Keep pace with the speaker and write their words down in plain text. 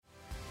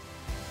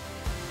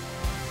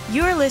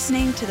You are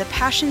listening to the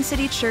Passion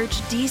City Church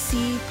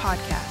DC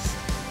podcast.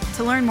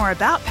 To learn more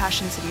about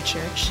Passion City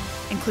Church,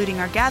 including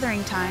our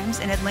gathering times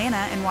in Atlanta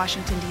and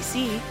Washington,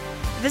 D.C.,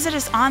 visit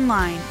us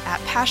online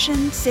at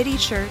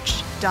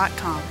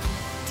passioncitychurch.com.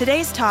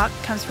 Today's talk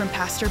comes from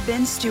Pastor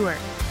Ben Stewart.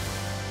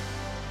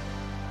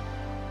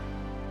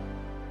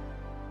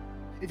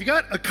 If you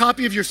got a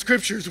copy of your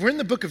scriptures, we're in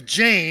the book of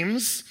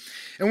James,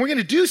 and we're going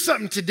to do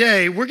something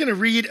today. We're going to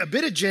read a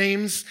bit of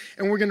James,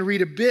 and we're going to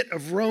read a bit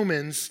of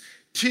Romans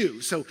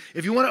 2. So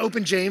if you want to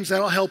open James,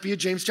 that'll help you,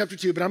 James chapter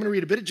 2, but I'm going to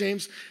read a bit of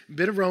James, a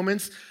bit of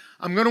Romans.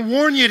 I'm going to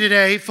warn you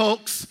today,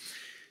 folks,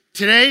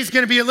 today's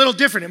going to be a little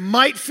different. It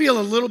might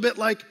feel a little bit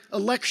like a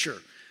lecture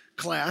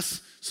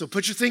class, so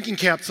put your thinking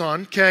caps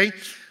on, okay?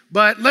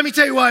 But let me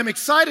tell you why I'm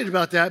excited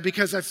about that,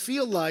 because I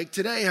feel like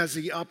today has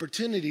the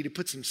opportunity to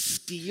put some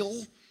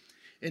steel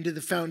into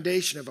the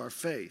foundation of our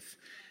faith.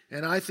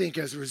 And I think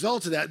as a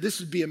result of that, this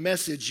would be a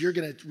message you're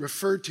going to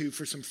refer to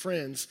for some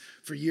friends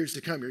for years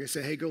to come. You're going to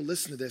say, hey, go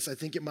listen to this. I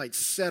think it might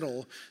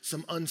settle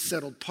some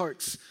unsettled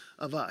parts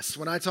of us.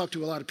 When I talk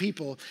to a lot of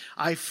people,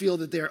 I feel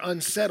that they're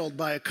unsettled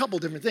by a couple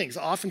different things.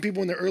 Often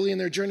people when they're early in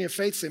their journey of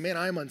faith say, man,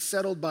 I am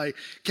unsettled by,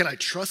 can I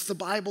trust the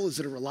Bible? Is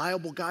it a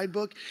reliable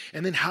guidebook?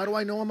 And then how do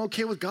I know I'm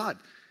okay with God?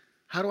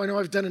 How do I know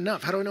I've done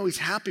enough? How do I know he's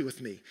happy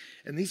with me?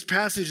 And these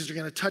passages are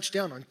going to touch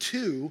down on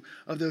two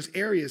of those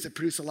areas that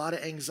produce a lot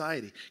of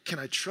anxiety. Can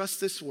I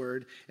trust this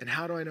word? And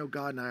how do I know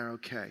God and I are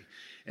okay?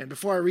 And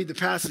before I read the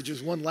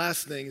passages, one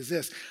last thing is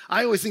this.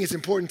 I always think it's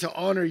important to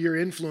honor your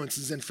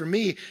influences. And for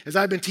me, as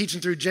I've been teaching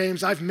through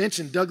James, I've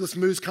mentioned Douglas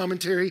Moo's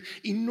commentary,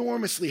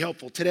 enormously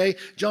helpful. Today,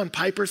 John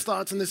Piper's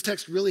thoughts on this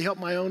text really helped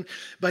my own.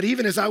 But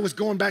even as I was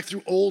going back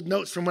through old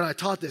notes from when I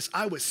taught this,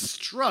 I was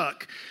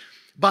struck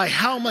by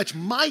how much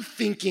my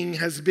thinking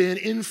has been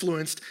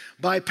influenced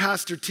by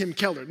Pastor Tim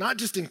Keller, not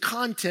just in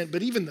content,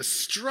 but even the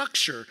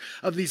structure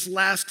of these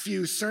last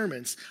few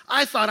sermons.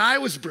 I thought I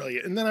was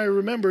brilliant, and then I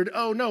remembered,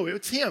 oh no,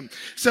 it's him.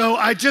 So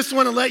I just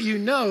want to let you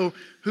know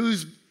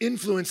who's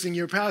influencing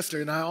your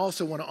pastor, and I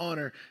also want to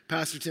honor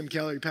Pastor Tim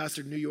Keller. He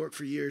pastored New York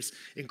for years,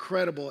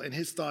 incredible, and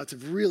his thoughts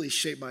have really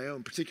shaped my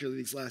own, particularly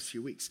these last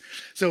few weeks.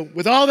 So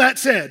with all that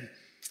said,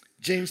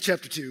 James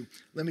chapter 2,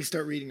 let me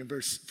start reading in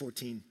verse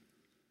 14.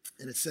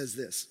 And it says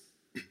this: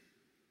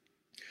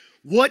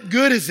 what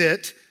good is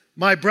it,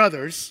 my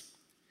brothers,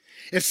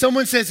 if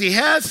someone says he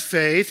has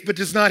faith but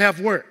does not have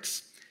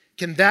works?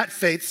 Can that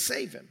faith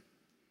save him?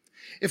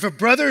 If a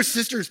brother or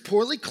sister is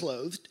poorly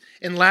clothed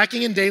and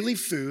lacking in daily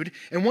food,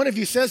 and one of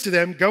you says to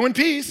them, go in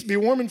peace, be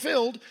warm and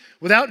filled,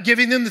 without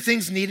giving them the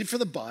things needed for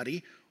the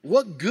body,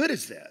 what good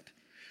is that?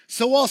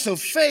 So also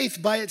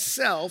faith by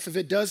itself, if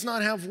it does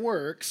not have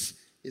works,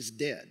 is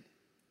dead.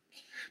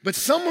 But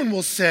someone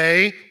will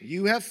say,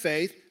 you have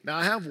faith, now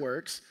I have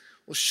works.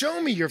 Well,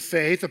 show me your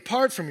faith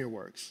apart from your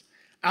works.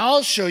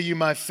 I'll show you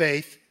my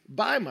faith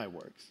by my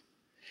works.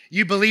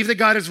 You believe that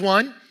God is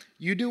one?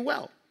 You do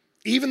well.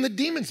 Even the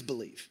demons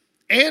believe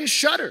and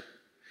shudder.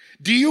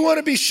 Do you want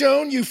to be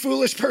shown, you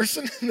foolish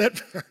person?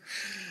 That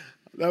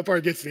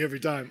part gets me every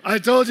time. I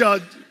told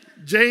y'all,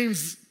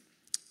 James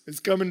is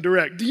coming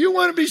direct. Do you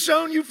want to be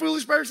shown, you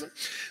foolish person,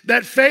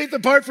 that faith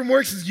apart from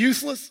works is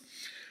useless?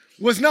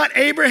 Was not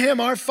Abraham,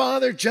 our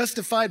father,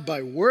 justified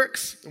by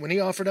works when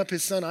he offered up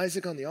his son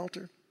Isaac on the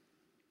altar?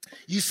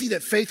 You see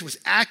that faith was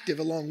active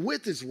along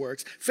with his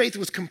works. Faith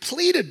was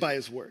completed by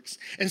his works.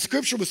 And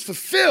scripture was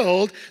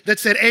fulfilled that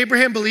said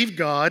Abraham believed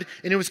God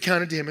and it was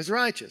counted to him as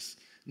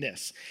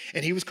righteousness.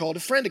 And he was called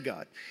a friend of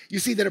God. You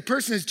see that a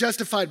person is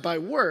justified by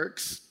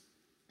works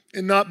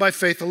and not by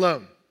faith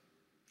alone.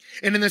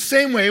 And in the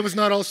same way, was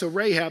not also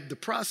Rahab the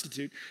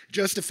prostitute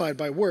justified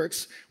by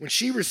works when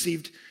she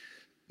received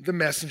the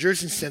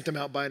messengers and sent them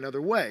out by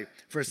another way?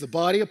 For as the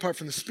body apart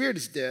from the spirit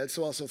is dead,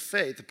 so also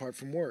faith apart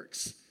from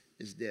works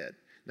is dead.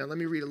 Now let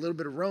me read a little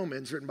bit of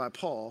Romans written by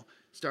Paul,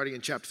 starting in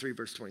chapter 3,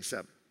 verse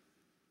 27.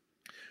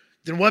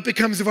 Then what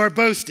becomes of our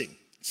boasting?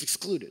 It's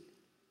excluded.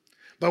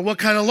 By what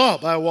kind of law?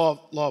 By a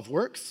law of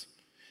works?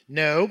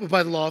 No, but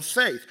by the law of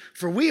faith.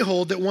 For we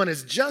hold that one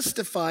is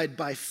justified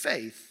by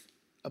faith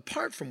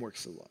apart from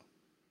works of the law.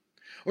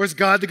 Or is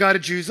God the God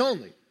of Jews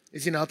only?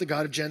 Is he not the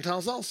God of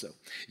Gentiles also?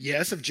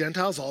 Yes, of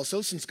Gentiles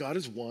also, since God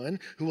is one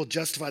who will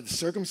justify the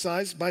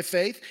circumcised by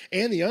faith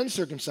and the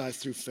uncircumcised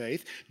through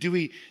faith. Do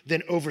we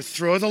then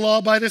overthrow the law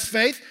by this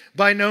faith?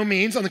 By no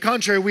means. On the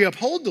contrary, we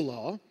uphold the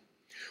law.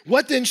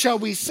 What then shall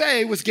we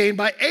say was gained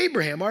by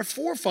Abraham, our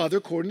forefather,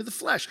 according to the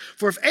flesh?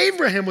 For if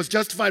Abraham was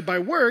justified by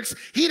works,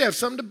 he'd have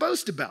something to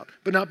boast about,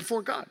 but not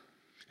before God.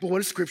 But what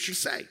does Scripture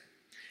say?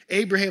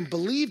 Abraham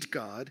believed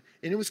God,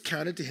 and it was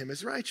counted to him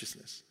as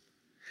righteousness.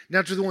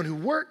 Now to the one who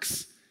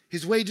works,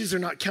 his wages are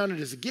not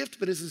counted as a gift,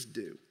 but as his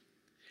due.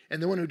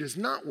 And the one who does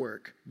not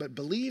work, but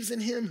believes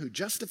in him who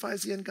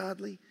justifies the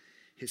ungodly,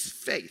 his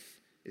faith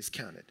is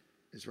counted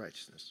as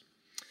righteousness.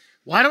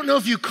 Well, I don't know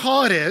if you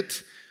caught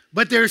it,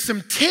 but there's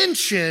some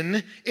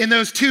tension in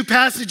those two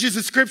passages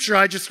of scripture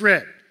I just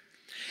read.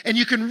 And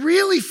you can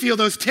really feel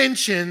that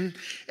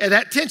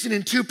tension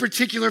in two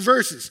particular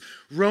verses.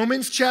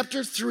 Romans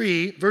chapter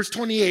 3, verse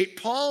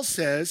 28, Paul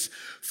says,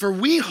 "For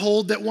we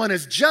hold that one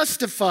is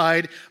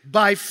justified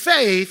by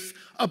faith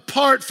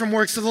apart from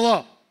works of the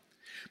law."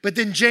 But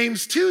then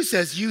James 2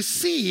 says, "You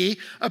see,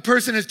 a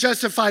person is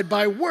justified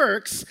by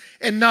works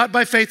and not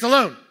by faith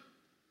alone."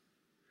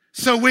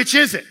 So which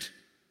is it?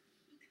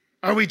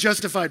 Are we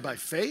justified by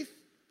faith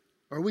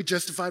or are we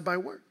justified by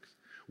works?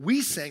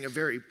 We sang a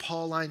very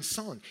Pauline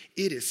song.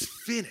 It is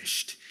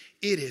finished.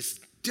 It is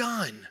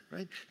done,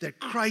 right? That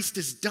Christ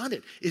has done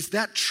it. Is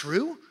that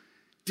true?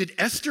 Did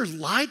Esther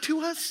lie to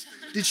us?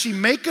 Did she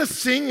make us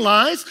sing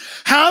lies?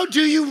 How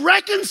do you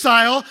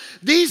reconcile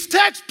these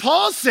texts?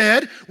 Paul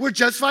said we're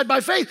justified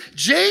by faith.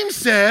 James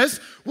says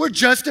we're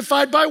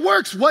justified by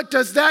works. What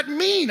does that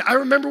mean? I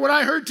remember when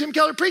I heard Tim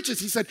Keller preach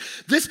this. He said,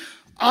 this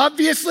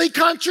obviously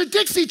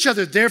contradicts each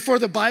other. Therefore,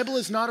 the Bible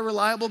is not a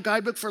reliable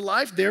guidebook for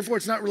life. Therefore,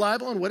 it's not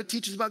reliable on what it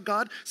teaches about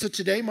God. So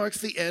today marks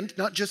the end,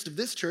 not just of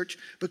this church,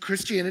 but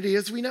Christianity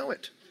as we know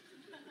it.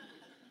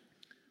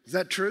 Is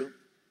that true?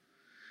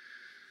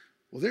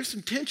 Well, there's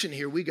some tension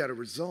here we got to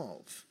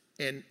resolve.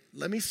 And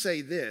let me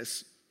say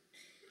this.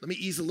 Let me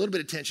ease a little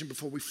bit of tension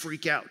before we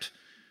freak out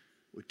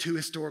with two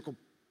historical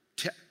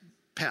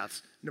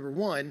paths. Number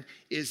one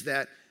is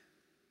that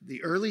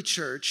the early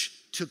church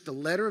took the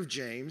letter of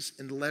James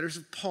and the letters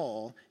of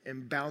Paul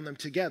and bound them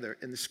together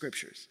in the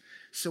scriptures.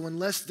 So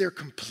unless they're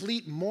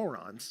complete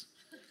morons,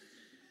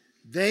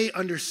 they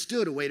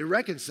understood a way to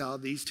reconcile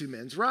these two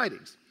men's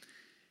writings.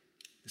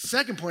 The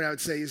second point I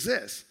would say is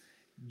this.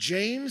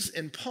 James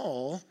and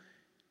Paul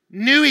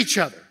knew each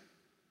other.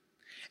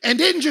 And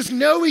didn't just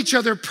know each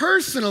other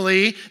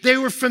personally, they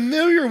were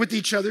familiar with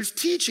each other's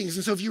teachings.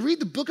 And so if you read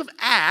the book of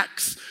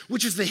Acts,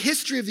 which is the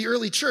history of the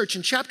early church,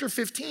 in chapter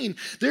 15,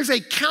 there's a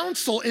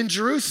council in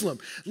Jerusalem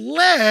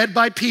led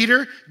by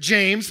Peter,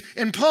 James,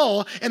 and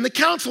Paul. And the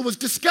council was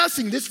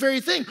discussing this very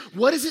thing.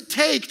 What does it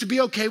take to be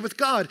okay with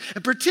God?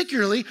 And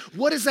particularly,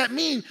 what does that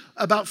mean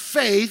about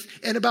faith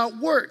and about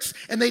works?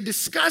 And they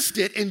discussed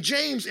it, and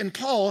James and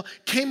Paul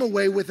came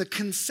away with a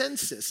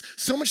consensus.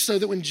 So much so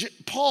that when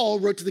Paul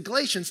wrote to the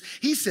Galatians,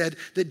 he said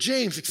that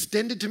James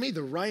extended to me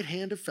the right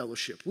hand of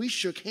fellowship. We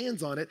shook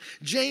hands on it.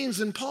 James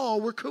and Paul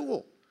were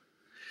cool.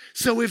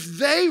 So if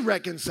they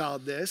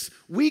reconciled this,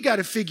 we got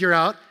to figure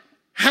out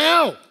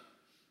how.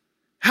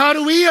 How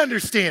do we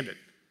understand it?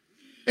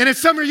 And if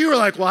some of you are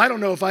like, well, I don't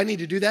know if I need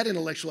to do that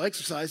intellectual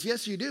exercise.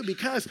 Yes, you do,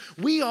 because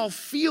we all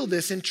feel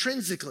this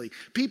intrinsically.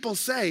 People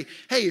say,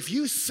 hey, if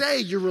you say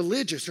you're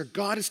religious or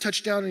God has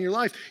touched down in your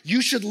life,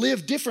 you should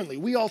live differently.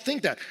 We all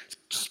think that.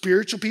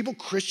 Spiritual people,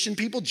 Christian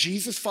people,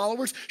 Jesus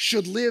followers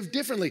should live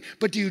differently.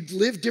 But do you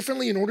live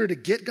differently in order to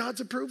get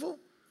God's approval?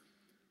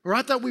 Or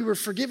I thought we were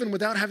forgiven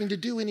without having to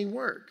do any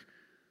work.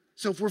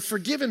 So if we're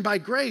forgiven by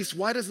grace,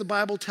 why does the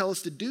Bible tell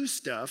us to do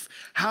stuff?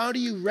 How do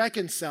you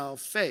reconcile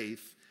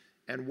faith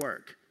and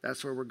work?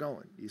 That's where we're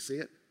going. You see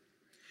it?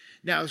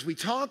 Now, as we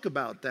talk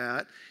about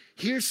that,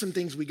 here's some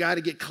things we got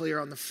to get clear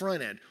on the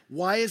front end.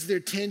 Why is there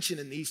tension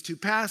in these two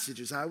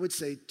passages? I would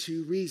say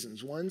two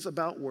reasons. One's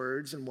about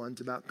words and one's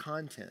about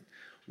content.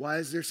 Why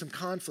is there some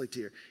conflict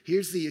here?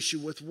 Here's the issue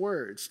with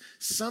words.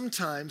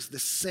 Sometimes the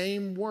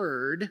same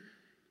word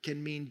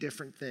can mean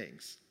different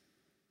things.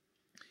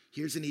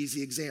 Here's an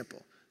easy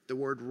example. The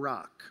word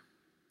rock.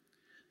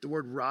 The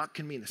word rock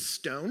can mean a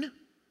stone.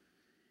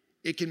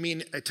 It can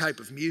mean a type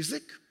of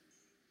music.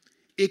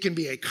 It can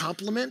be a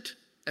compliment,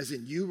 as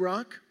in you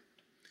rock.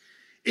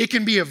 It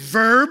can be a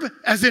verb,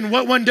 as in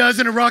what one does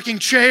in a rocking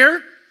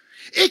chair.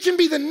 It can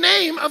be the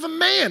name of a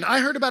man. I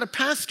heard about a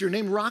pastor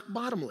named Rock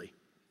Bottomley.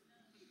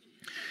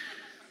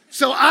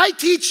 So I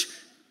teach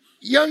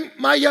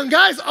my young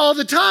guys all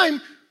the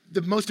time,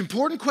 the most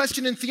important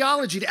question in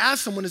theology to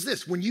ask someone is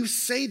this. When you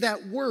say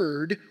that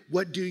word,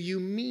 what do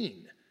you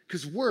mean?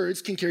 Because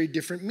words can carry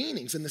different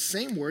meanings, and the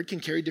same word can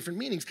carry different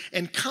meanings.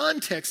 And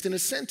context in a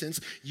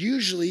sentence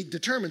usually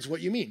determines what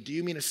you mean. Do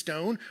you mean a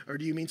stone, or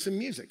do you mean some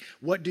music?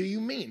 What do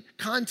you mean?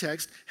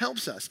 Context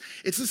helps us.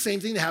 It's the same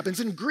thing that happens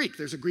in Greek.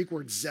 There's a Greek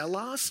word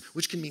zelos,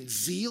 which can mean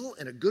zeal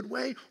in a good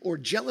way, or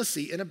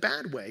jealousy in a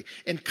bad way.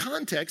 And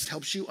context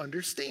helps you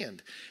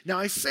understand. Now,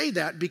 I say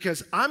that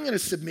because I'm going to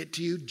submit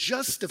to you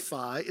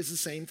justify is the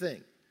same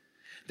thing.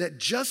 That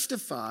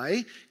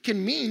justify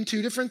can mean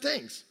two different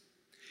things.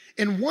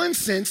 In one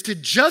sense, to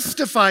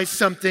justify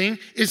something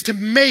is to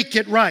make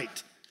it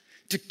right,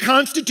 to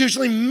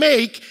constitutionally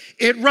make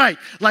it right.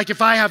 Like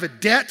if I have a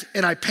debt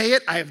and I pay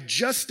it, I have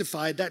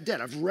justified that debt.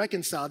 I've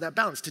reconciled that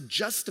balance. To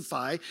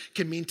justify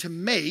can mean to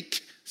make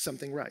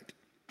something right.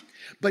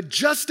 But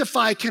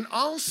justify can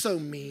also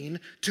mean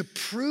to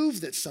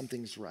prove that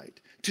something's right,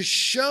 to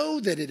show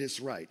that it is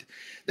right.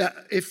 That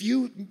if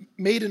you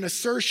made an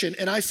assertion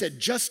and I said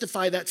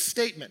justify that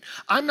statement,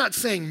 I'm not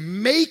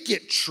saying make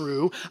it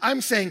true.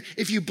 I'm saying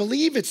if you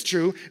believe it's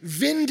true,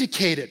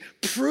 vindicate it.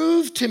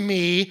 Prove to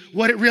me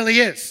what it really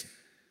is.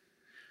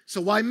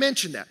 So why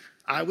mention that?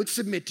 I would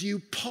submit to you,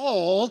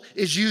 Paul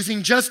is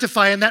using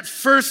justify in that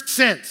first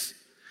sense.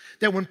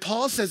 that when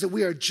Paul says that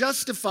we are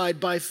justified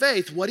by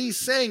faith, what he's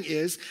saying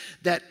is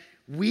that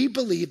we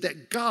believe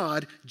that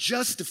God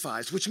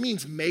justifies, which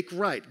means make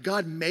right.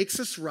 God makes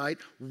us right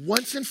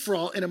once and for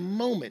all in a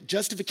moment.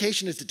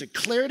 Justification is a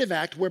declarative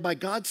act whereby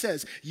God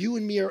says, you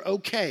and me are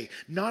okay,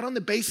 not on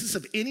the basis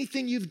of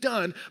anything you've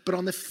done, but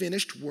on the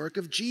finished work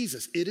of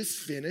Jesus. It is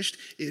finished,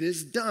 it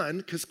is done,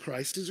 because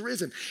Christ is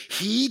risen.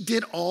 He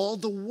did all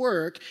the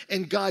work,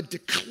 and God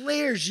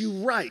declares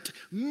you right,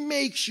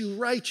 makes you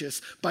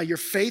righteous by your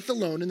faith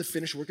alone in the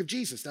finished work of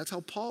Jesus. That's how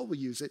Paul will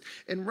use it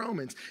in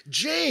Romans.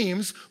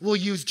 James will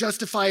use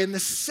justify in the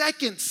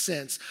second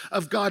sense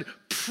of God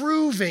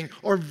proving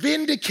or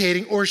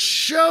vindicating or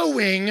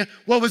showing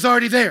what was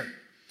already there.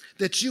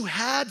 That you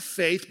had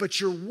faith, but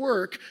your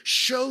work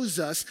shows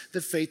us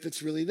the faith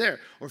that's really there.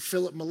 Or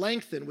Philip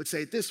Melanchthon would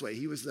say it this way.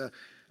 He was the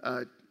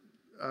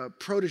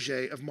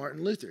protege of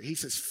Martin Luther. He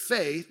says,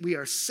 faith, we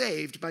are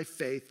saved by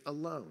faith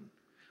alone.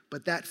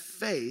 But that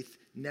faith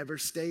never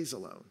stays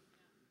alone.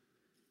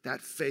 That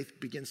faith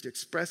begins to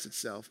express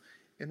itself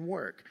in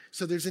work.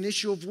 So there's an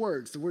issue of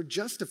words. The word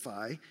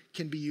justify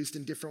can be used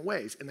in different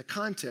ways, and the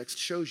context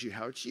shows you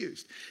how it's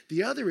used.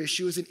 The other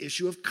issue is an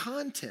issue of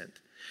content.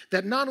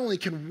 That not only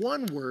can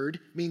one word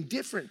mean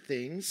different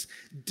things,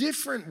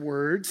 different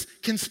words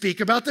can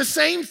speak about the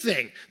same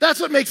thing. That's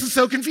what makes it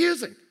so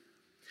confusing.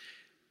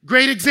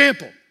 Great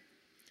example.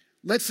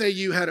 Let's say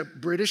you had a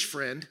British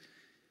friend,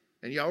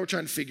 and y'all were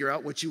trying to figure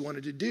out what you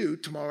wanted to do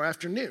tomorrow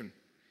afternoon.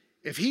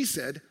 If he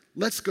said,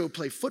 let's go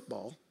play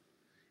football,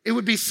 it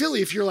would be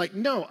silly if you're like,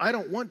 no, I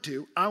don't want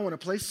to. I want to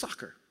play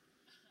soccer.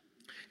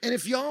 And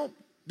if y'all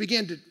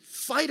began to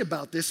fight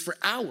about this for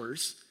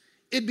hours,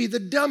 it'd be the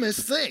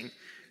dumbest thing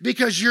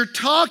because you're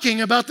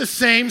talking about the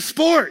same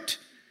sport.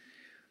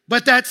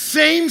 But that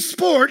same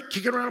sport,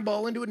 kicking around a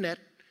ball into a net,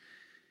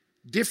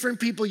 different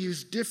people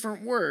use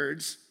different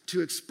words to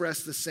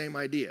express the same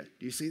idea.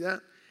 Do you see that?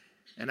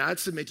 And I'd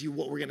submit to you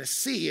what we're going to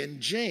see in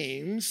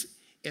James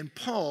and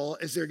Paul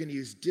is they're going to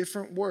use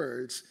different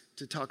words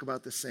to talk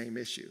about the same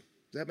issue.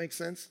 Does that make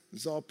sense?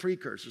 This is all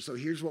precursor. So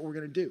here's what we're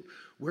going to do.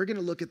 We're going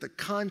to look at the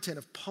content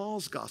of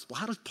Paul's gospel.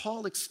 How does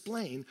Paul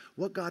explain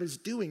what God is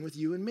doing with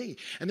you and me?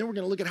 And then we're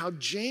going to look at how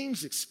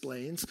James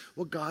explains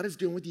what God is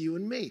doing with you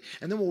and me.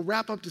 And then we'll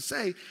wrap up to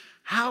say,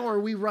 how are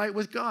we right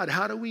with God?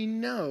 How do we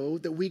know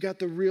that we got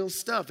the real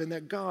stuff and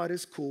that God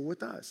is cool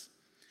with us?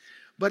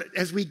 But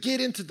as we get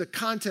into the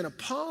content of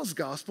Paul's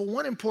gospel,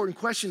 one important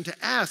question to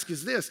ask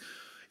is this.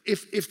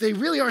 If they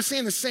really are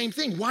saying the same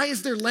thing, why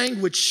is their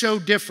language so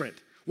different?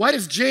 Why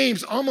does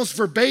James almost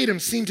verbatim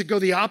seem to go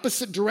the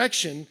opposite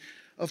direction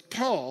of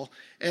Paul?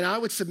 And I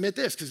would submit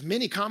this, because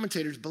many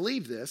commentators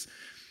believe this,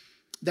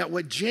 that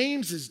what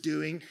James is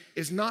doing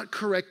is not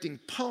correcting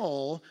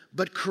Paul,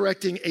 but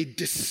correcting a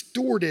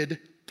distorted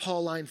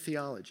Pauline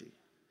theology.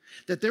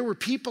 That there were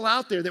people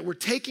out there that were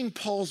taking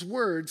Paul's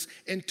words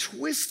and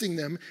twisting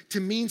them to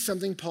mean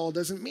something Paul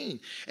doesn't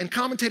mean. And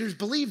commentators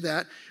believe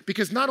that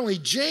because not only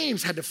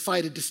James had to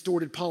fight a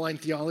distorted Pauline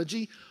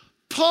theology,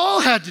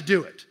 Paul had to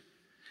do it.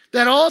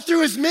 That all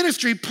through his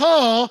ministry,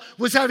 Paul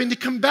was having to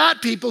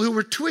combat people who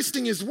were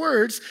twisting his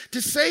words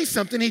to say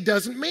something he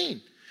doesn't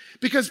mean.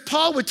 Because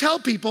Paul would tell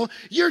people,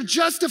 you're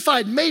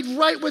justified, made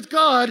right with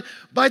God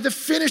by the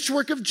finished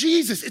work of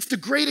Jesus. It's the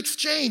great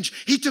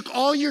exchange. He took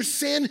all your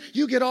sin,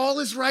 you get all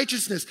his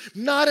righteousness,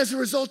 not as a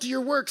result of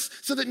your works,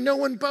 so that no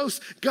one boasts.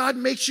 God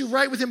makes you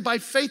right with him by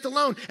faith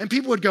alone. And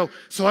people would go,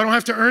 so I don't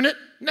have to earn it?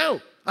 No.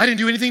 I didn't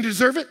do anything to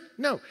deserve it?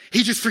 No.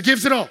 He just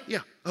forgives it all. Yeah,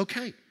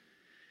 okay.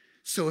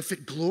 So if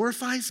it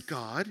glorifies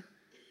God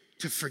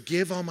to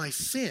forgive all my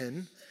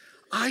sin,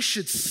 I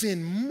should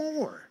sin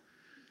more.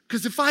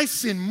 Because if I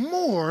sin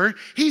more,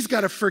 he's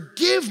got to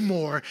forgive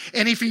more.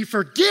 And if he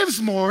forgives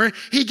more,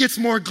 he gets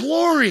more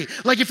glory.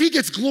 Like if he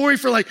gets glory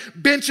for like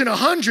benching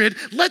 100,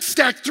 let's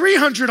stack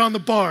 300 on the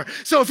bar.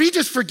 So if he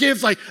just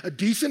forgives like a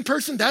decent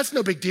person, that's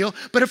no big deal.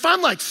 But if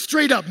I'm like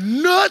straight up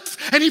nuts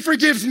and he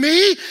forgives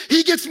me,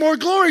 he gets more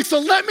glory. So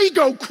let me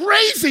go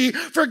crazy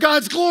for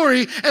God's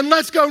glory and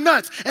let's go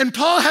nuts. And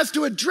Paul has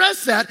to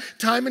address that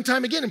time and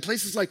time again in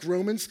places like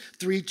Romans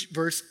 3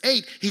 verse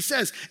 8. He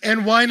says,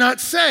 and why not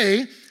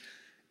say,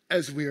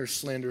 as we are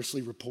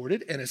slanderously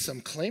reported, and as some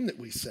claim that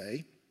we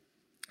say,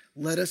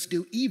 let us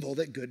do evil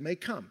that good may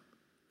come.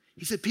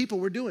 He said, people,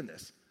 we're doing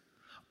this.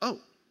 Oh,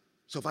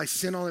 so if I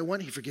sin all I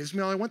want, he forgives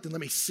me all I want, then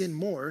let me sin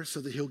more so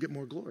that he'll get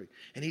more glory.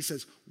 And he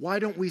says, why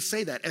don't we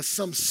say that? As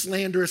some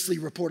slanderously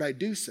report I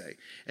do say.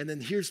 And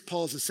then here's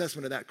Paul's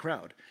assessment of that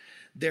crowd.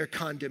 Their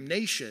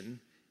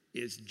condemnation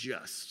is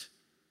just.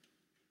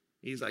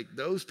 He's like,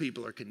 those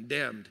people are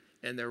condemned,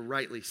 and they're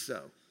rightly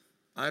so.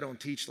 I don't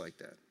teach like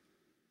that.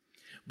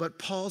 But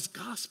Paul's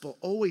gospel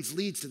always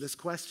leads to this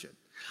question.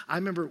 I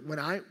remember when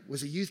I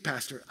was a youth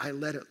pastor, I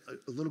led a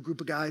little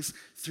group of guys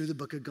through the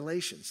book of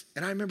Galatians.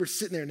 And I remember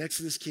sitting there next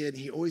to this kid, and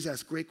he always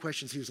asked great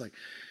questions. He was like,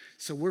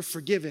 so we're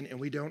forgiven and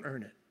we don't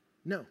earn it?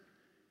 No.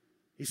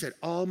 He said,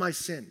 all my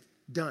sin,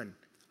 done.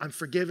 I'm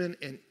forgiven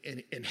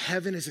and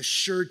heaven is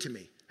assured to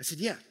me. I said,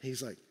 yeah.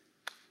 He's like,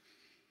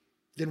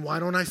 then why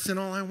don't I sin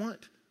all I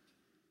want?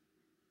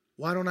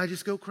 Why don't I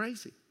just go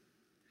crazy?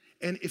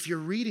 And if you're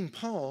reading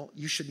Paul,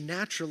 you should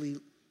naturally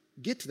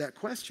get to that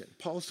question.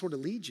 Paul sort of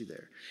leads you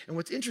there. And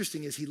what's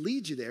interesting is he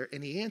leads you there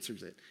and he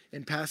answers it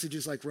in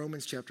passages like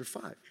Romans chapter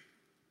 5.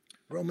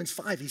 Romans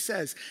 5, he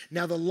says,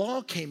 now the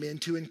law came in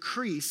to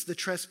increase the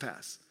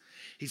trespass.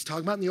 He's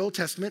talking about in the Old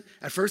Testament,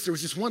 at first there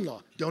was just one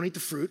law, don't eat the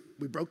fruit,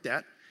 we broke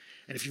that.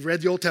 And if you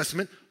read the Old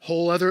Testament,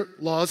 whole other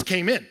laws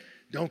came in.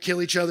 Don't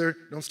kill each other,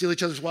 don't steal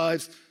each other's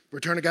wives,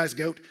 return a guy's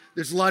goat.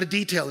 There's a lot of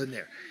detail in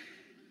there.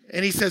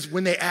 And he says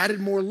when they added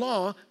more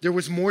law, there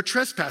was more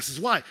trespasses.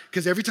 Why?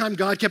 Because every time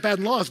God kept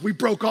adding laws, we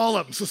broke all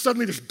of them. So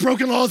suddenly there's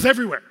broken laws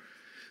everywhere.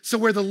 So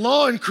where the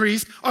law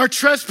increased, our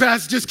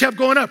trespass just kept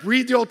going up.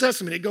 Read the Old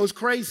Testament, it goes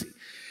crazy.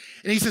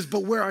 And he says,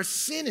 but where our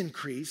sin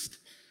increased,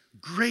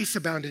 grace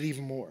abounded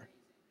even more.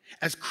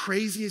 As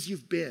crazy as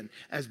you've been,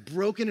 as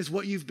broken as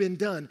what you've been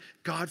done,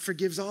 God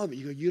forgives all of it.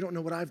 You go, you don't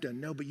know what I've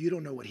done. No, but you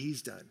don't know what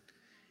he's done.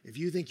 If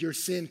you think your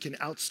sin can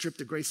outstrip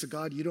the grace of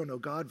God, you don't know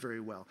God very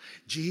well.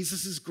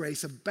 Jesus'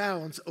 grace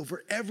abounds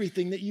over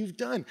everything that you've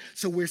done.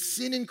 So where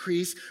sin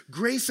increased,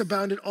 grace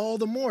abounded all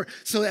the more.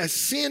 So as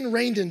sin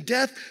reigned in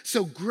death,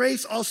 so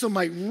grace also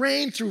might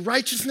reign through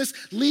righteousness,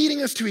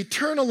 leading us to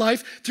eternal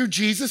life through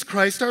Jesus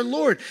Christ our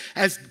Lord.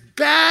 As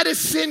bad as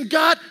sin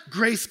got,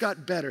 grace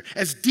got better.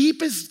 As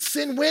deep as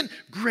sin went,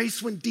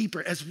 grace went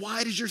deeper. As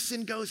wide as your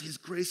sin goes, his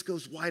grace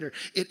goes wider.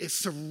 It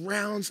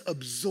surrounds,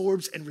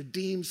 absorbs, and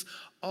redeems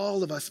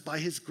all of us by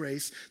his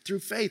grace through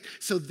faith.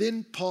 So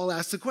then Paul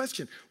asks the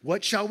question,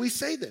 what shall we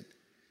say then?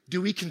 Do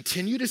we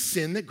continue to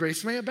sin that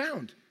grace may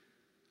abound?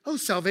 Oh,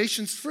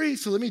 salvation's free,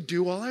 so let me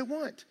do all I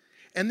want.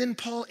 And then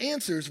Paul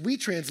answers, we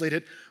translate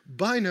it,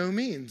 by no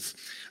means.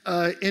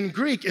 In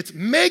Greek, it's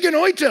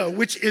meganoito,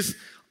 which is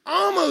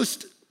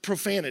almost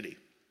profanity.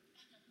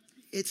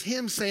 It's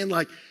him saying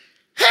like,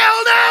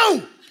 hell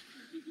no!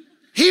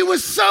 He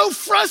was so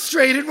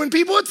frustrated when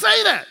people would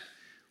say that.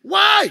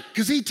 Why?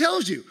 Because he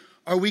tells you,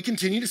 are we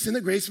continuing to sin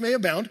that grace may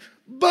abound?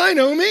 By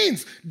no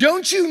means.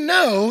 Don't you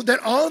know that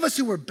all of us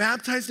who were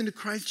baptized into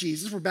Christ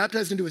Jesus were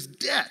baptized into his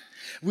death?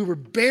 We were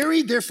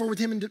buried, therefore, with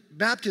him into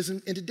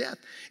baptism into death,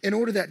 in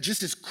order that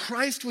just as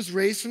Christ was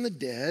raised from the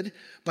dead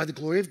by the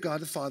glory of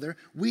God the Father,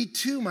 we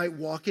too might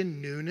walk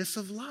in newness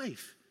of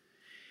life.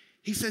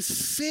 He says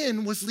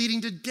sin was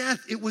leading to death.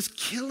 It was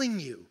killing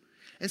you.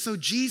 And so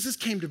Jesus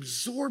came to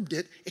absorb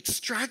it,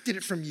 extracted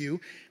it from you,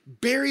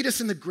 buried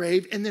us in the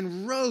grave, and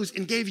then rose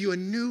and gave you a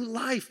new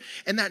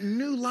life. And that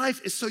new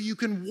life is so you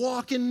can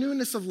walk in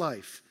newness of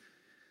life.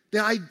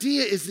 The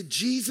idea is that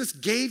Jesus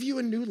gave you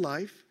a new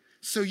life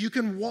so you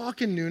can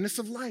walk in newness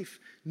of life.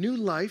 New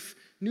life,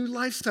 new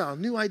lifestyle,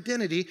 new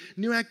identity,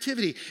 new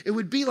activity. It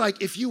would be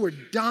like if you were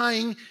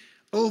dying,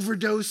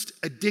 overdosed,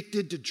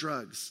 addicted to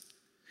drugs.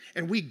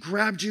 And we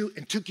grabbed you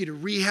and took you to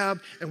rehab,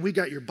 and we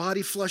got your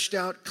body flushed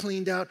out,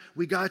 cleaned out,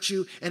 we got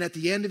you, and at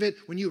the end of it,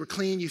 when you were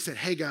clean, you said,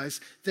 hey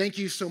guys, thank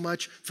you so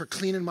much for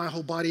cleaning my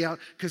whole body out,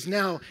 because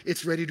now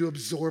it's ready to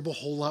absorb a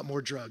whole lot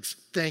more drugs.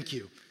 Thank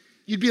you.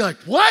 You'd be like,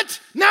 what?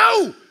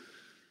 No!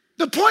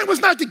 The point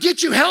was not to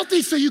get you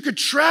healthy so you could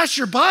trash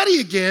your body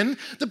again.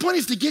 The point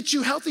is to get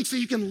you healthy so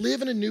you can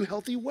live in a new,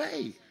 healthy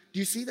way. Do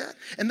you see that?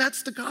 And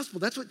that's the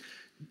gospel. That's what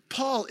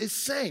Paul is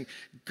saying.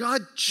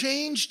 God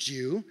changed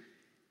you,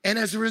 and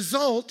as a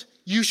result,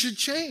 you should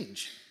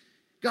change.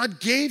 God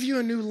gave you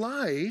a new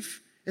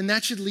life, and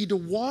that should lead to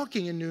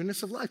walking in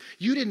newness of life.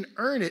 You didn't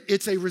earn it.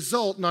 It's a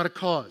result, not a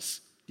cause.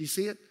 Do you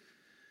see it?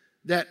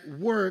 That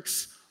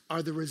works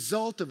are the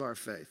result of our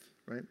faith,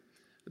 right?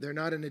 They're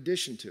not an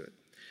addition to it.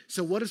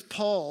 So what does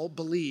Paul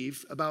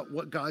believe about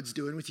what God's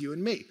doing with you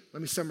and me?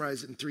 Let me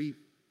summarize it in 3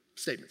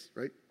 statements,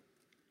 right?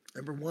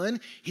 Number 1,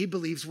 he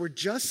believes we're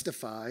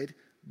justified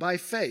by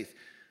faith.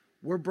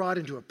 We're brought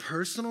into a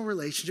personal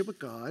relationship with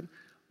God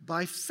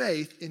by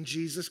faith in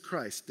Jesus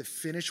Christ, the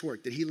finished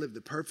work, that he lived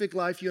the perfect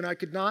life you and I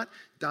could not,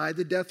 died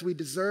the death we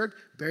deserved,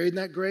 buried in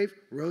that grave,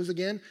 rose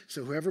again,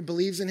 so whoever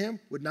believes in him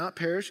would not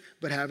perish,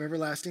 but have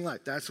everlasting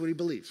life. That's what he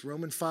believes.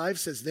 Romans 5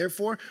 says,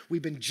 therefore,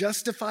 we've been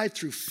justified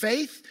through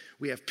faith.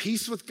 We have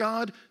peace with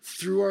God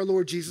through our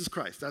Lord Jesus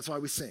Christ. That's why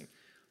we sing.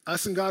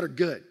 Us and God are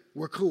good.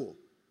 We're cool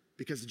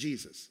because of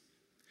Jesus.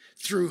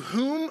 Through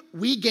whom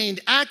we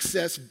gained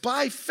access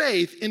by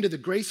faith into the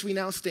grace we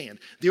now stand.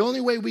 The only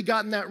way we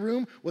got in that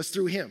room was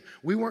through him.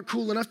 We weren't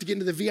cool enough to get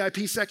into the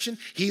VIP section.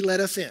 He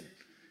let us in.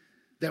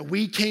 That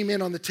we came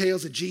in on the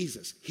tails of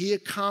Jesus. He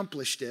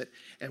accomplished it,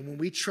 and when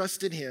we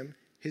trusted him,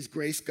 his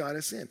grace got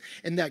us in.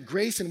 And that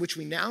grace in which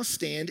we now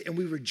stand, and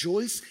we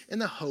rejoice in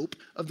the hope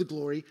of the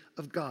glory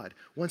of God.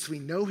 Once we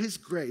know his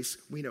grace,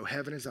 we know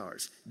heaven is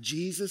ours.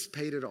 Jesus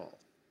paid it all.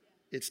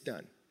 It's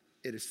done.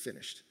 It is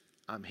finished.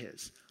 I'm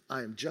his.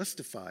 I am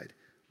justified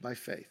by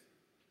faith.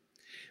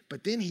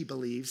 But then he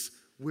believes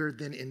we're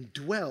then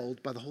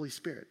indwelled by the Holy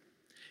Spirit.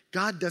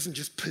 God doesn't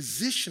just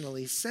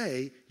positionally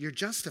say you're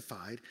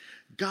justified.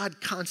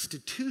 God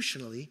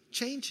constitutionally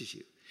changes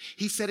you.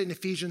 He said in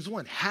Ephesians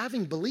 1,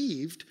 having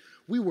believed,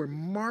 we were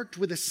marked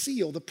with a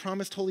seal, the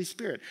promised Holy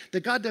Spirit.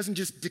 That God doesn't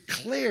just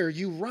declare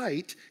you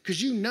right,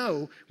 because you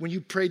know when you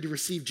prayed to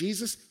receive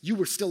Jesus, you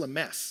were still a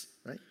mess,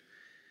 right?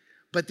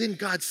 But then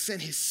God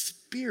sent his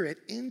Spirit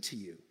into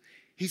you.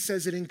 He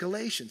says it in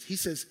Galatians. He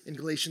says in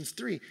Galatians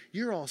 3,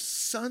 you're all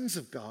sons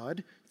of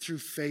God through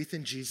faith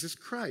in Jesus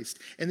Christ.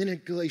 And then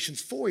in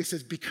Galatians 4, he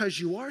says,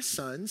 because you are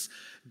sons,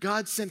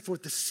 God sent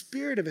forth the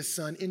Spirit of his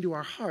Son into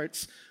our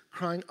hearts,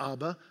 crying,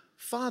 Abba,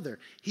 Father.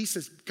 He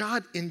says,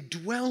 God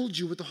indwelled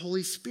you with the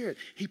Holy Spirit.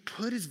 He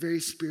put his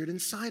very Spirit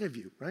inside of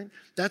you, right?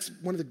 That's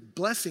one of the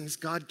blessings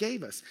God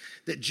gave us.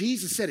 That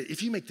Jesus said it,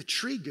 if you make the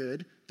tree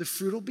good, the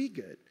fruit will be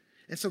good.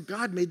 And so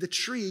God made the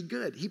tree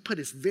good. He put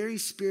his very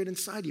Spirit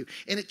inside you.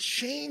 And it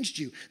changed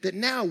you. That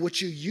now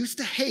what you used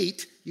to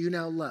hate, you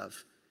now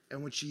love.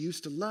 And what you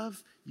used to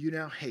love, you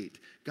now hate.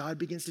 God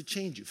begins to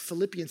change you.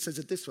 Philippians says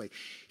it this way.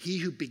 He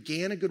who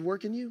began a good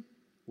work in you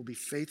will be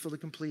faithful to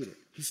complete it.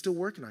 He's still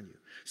working on you.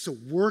 So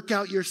work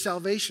out your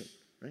salvation,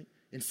 right?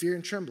 In fear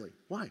and trembling.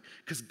 Why?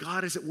 Because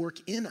God is at work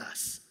in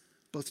us,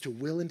 both to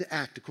will and to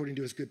act according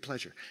to his good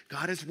pleasure.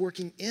 God is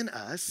working in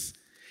us.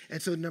 And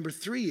so number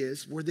 3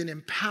 is we're then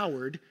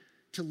empowered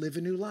to live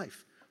a new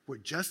life. We're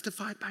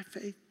justified by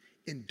faith,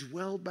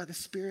 indwelled by the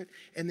Spirit,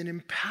 and then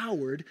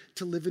empowered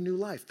to live a new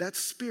life. That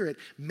Spirit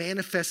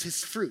manifests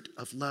his fruit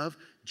of love,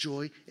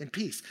 joy, and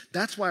peace.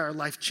 That's why our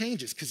life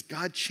changes, because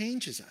God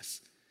changes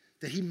us.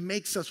 That he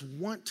makes us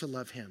want to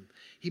love him.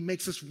 He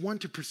makes us want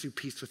to pursue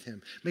peace with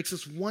him. Makes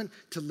us want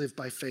to live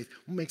by faith.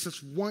 Makes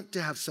us want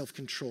to have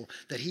self-control.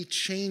 That he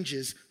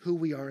changes who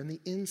we are in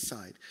the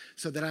inside.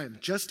 So that I am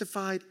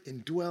justified,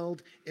 indwelled,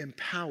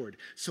 empowered.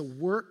 So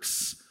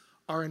works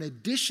are an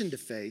addition to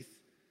faith,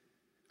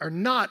 are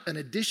not an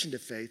addition to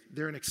faith,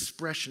 they're an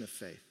expression of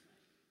faith.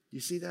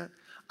 You see that?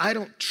 I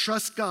don't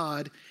trust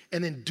God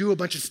and then do a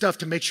bunch of stuff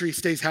to make sure he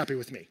stays happy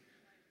with me.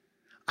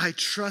 I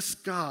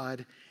trust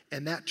God,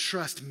 and that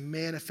trust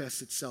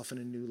manifests itself in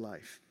a new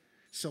life.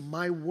 So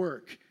my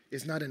work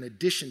is not an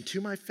addition to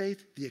my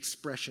faith, the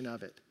expression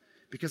of it.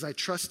 Because I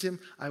trust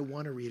him, I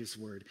want to read his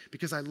word.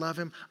 Because I love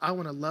him, I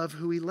want to love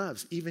who he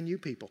loves, even you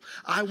people.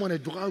 I want to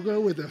go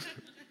with him.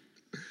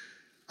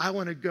 I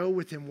want to go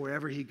with him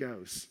wherever he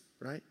goes,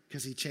 right?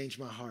 Because he changed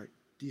my heart.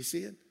 Do you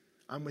see it?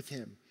 I'm with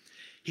him.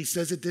 He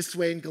says it this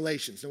way in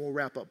Galatians, and we'll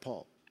wrap up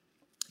Paul.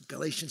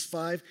 Galatians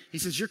 5, he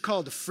says, you're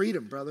called to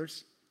freedom,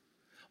 brothers.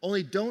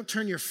 Only don't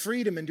turn your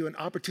freedom into an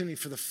opportunity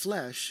for the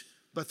flesh,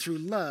 but through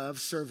love,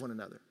 serve one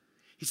another.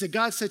 He said,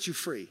 God set you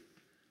free.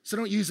 So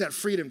don't use that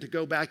freedom to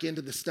go back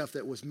into the stuff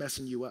that was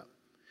messing you up.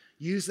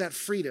 Use that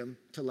freedom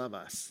to love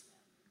us.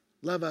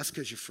 Love us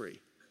because you're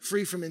free.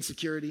 Free from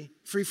insecurity,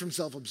 free from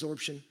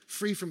self-absorption,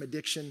 free from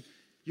addiction.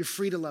 You're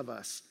free to love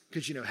us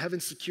because you know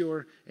heaven's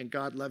secure and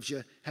God loves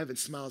you. Heaven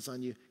smiles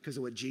on you because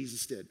of what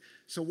Jesus did.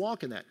 So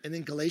walk in that. And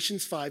then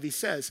Galatians 5, he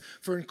says,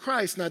 for in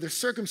Christ, neither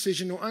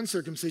circumcision nor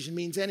uncircumcision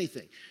means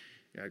anything.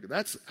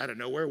 That's out of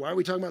nowhere. Why are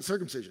we talking about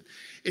circumcision?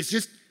 It's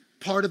just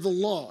part of the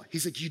law.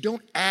 He's like, you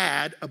don't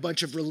add a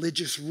bunch of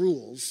religious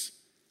rules.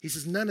 He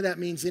says, none of that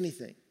means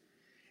anything.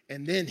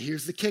 And then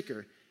here's the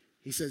kicker.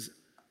 He says,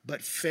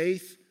 but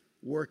faith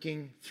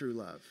working through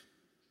love.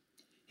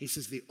 He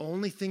says, the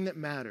only thing that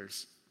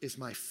matters is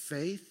my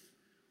faith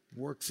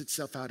works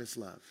itself out as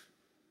love.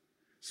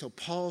 So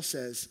Paul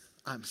says,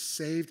 I'm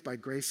saved by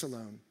grace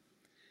alone.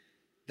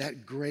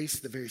 That grace,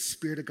 the very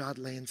Spirit of God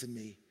lands in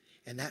me.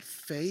 And that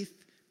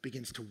faith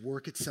begins to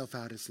work itself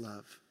out as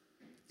love.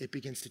 It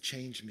begins to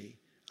change me.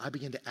 I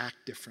begin to act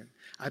different.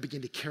 I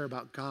begin to care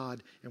about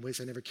God in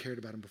ways I never cared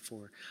about him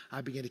before.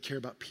 I begin to care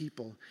about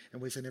people in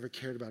ways I never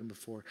cared about him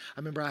before. I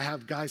remember I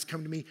have guys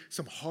come to me,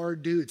 some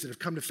hard dudes that have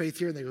come to faith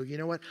here, and they go, you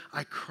know what?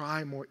 I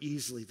cry more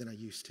easily than I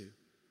used to.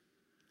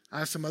 I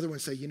have some other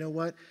ones say, you know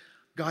what?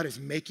 God is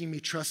making me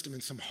trust him in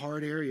some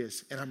hard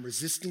areas, and I'm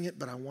resisting it,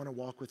 but I want to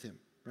walk with him,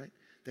 right?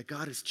 That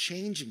God is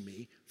changing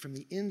me from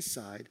the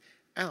inside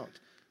out.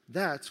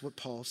 That's what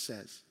Paul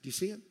says. Do you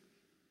see it?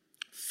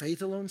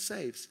 Faith alone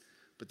saves.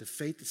 But the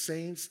faith that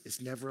saves is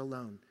never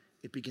alone.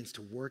 It begins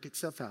to work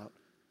itself out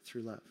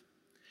through love.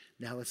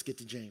 Now let's get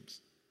to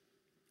James.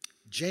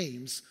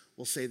 James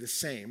will say the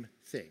same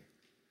thing.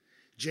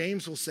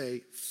 James will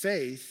say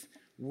faith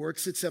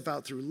works itself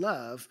out through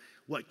love.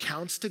 What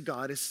counts to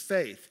God is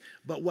faith.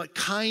 But what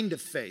kind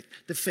of faith?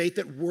 The faith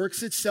that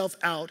works itself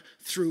out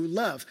through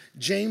love.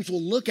 James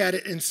will look at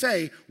it and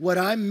say, what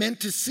I'm meant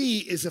to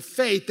see is a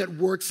faith that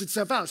works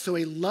itself out. So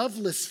a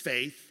loveless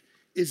faith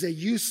is a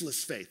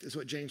useless faith, is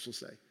what James will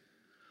say.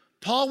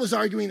 Paul was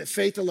arguing that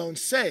faith alone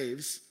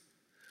saves,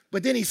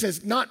 but then he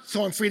says, not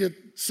so I'm free to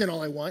sin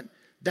all I want.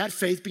 That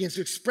faith begins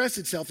to express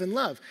itself in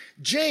love.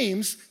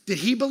 James, did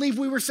he believe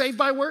we were saved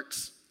by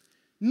works?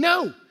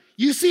 No.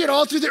 You see it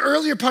all through the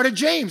earlier part of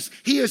James.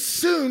 He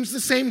assumes the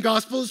same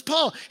gospel as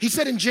Paul. He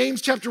said in James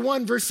chapter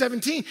 1, verse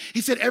 17, he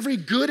said, every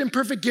good and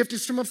perfect gift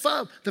is from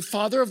above. The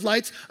Father of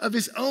lights, of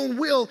his own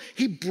will,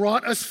 he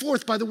brought us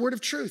forth by the word of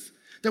truth.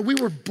 That we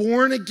were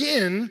born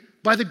again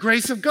by the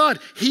grace of God.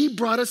 He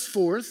brought us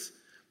forth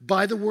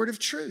by the word of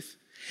truth.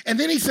 And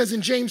then he says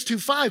in James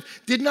 2:5,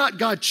 did not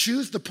God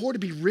choose the poor to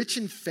be rich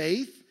in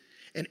faith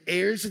and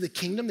heirs of the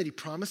kingdom that he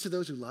promised to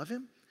those who love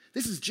him?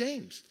 This is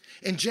James.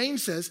 And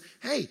James says,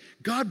 hey,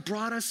 God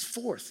brought us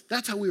forth.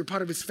 That's how we were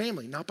part of his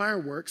family, not by our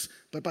works,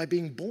 but by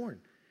being born.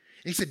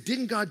 And he said,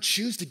 didn't God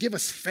choose to give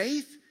us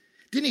faith?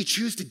 Didn't he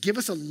choose to give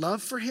us a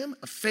love for him,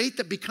 a faith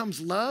that becomes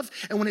love?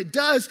 And when it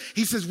does,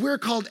 he says we're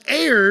called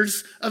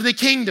heirs of the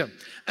kingdom.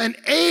 An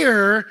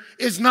heir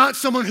is not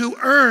someone who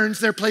earns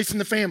their place in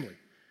the family.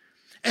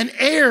 An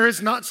heir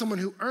is not someone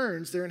who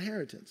earns their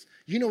inheritance.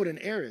 You know what an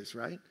heir is,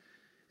 right?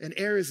 An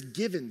heir is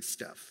given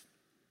stuff.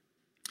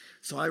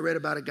 So I read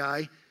about a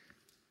guy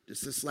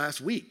just this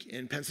last week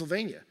in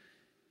Pennsylvania.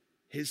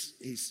 His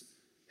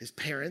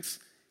parents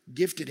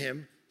gifted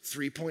him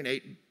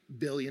 $3.8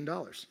 billion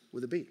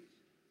with a B.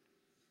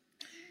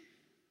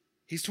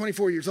 He's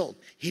 24 years old.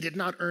 He did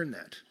not earn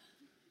that.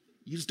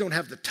 You just don't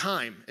have the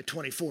time at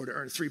 24 to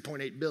earn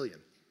 $3.8 billion.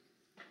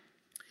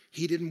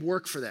 He didn't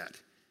work for that.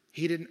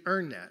 He didn't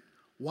earn that.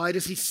 Why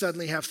does he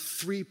suddenly have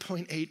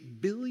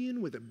 $3.8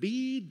 billion with a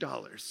B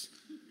dollars?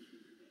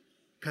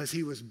 Because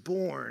he was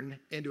born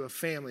into a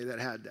family that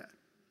had that.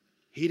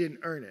 He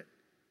didn't earn it.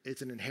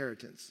 It's an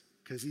inheritance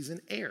because he's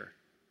an heir.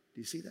 Do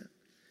you see that?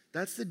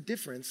 That's the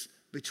difference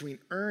between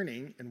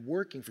earning and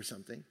working for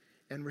something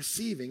and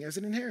receiving as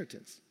an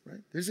inheritance,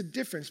 right? There's a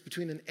difference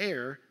between an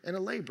heir and a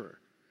laborer.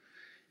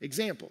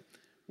 Example,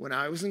 when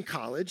I was in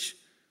college,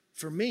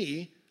 for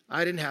me,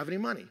 I didn't have any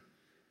money.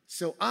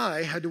 So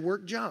I had to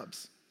work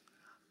jobs.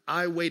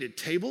 I waited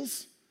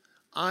tables.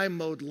 I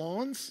mowed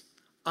lawns.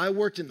 I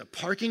worked in the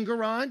parking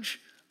garage.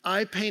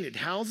 I painted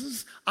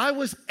houses. I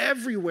was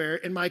everywhere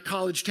in my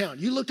college town.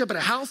 You looked up at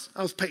a house,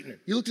 I was painting it.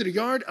 You looked at a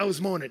yard, I was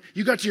mowing it.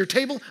 You got to your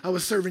table, I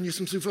was serving you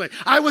some souffle.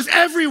 I was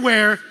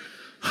everywhere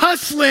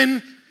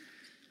hustling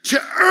to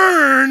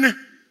earn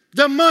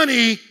the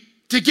money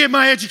to get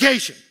my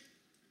education.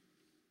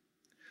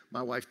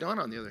 My wife,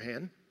 Donna, on the other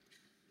hand,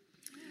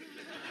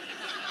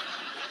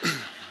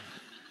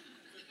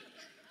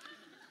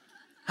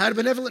 had a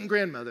benevolent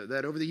grandmother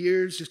that over the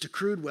years just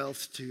accrued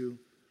wealth to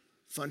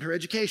fund her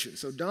education.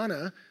 So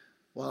Donna,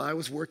 while I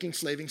was working,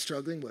 slaving,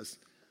 struggling, was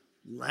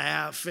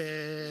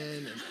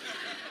laughing and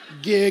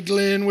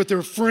giggling with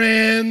her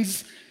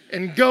friends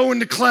and going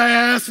to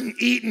class and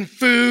eating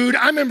food.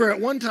 I remember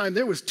at one time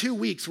there was 2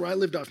 weeks where I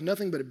lived off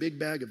nothing but a big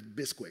bag of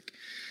Bisquick.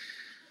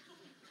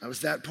 I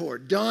was that poor.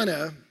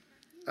 Donna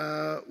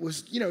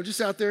was,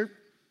 just out there,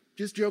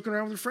 just joking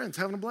around with her friends,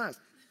 having a blast.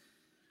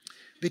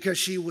 Because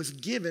she was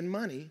given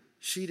money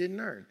she didn't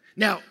earn.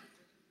 Now,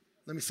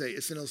 let me say,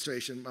 it's an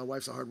illustration. My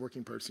wife's a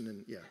hardworking person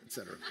and et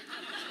cetera.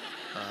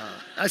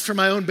 That's for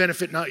my own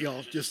benefit, not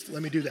y'all. Just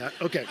let me do that.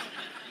 Okay.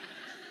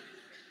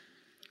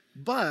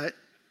 But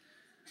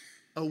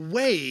a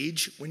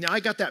wage, when I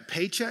got that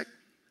paycheck,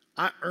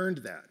 I earned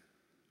that.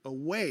 A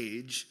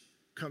wage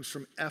comes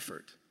from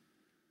effort.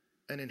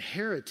 An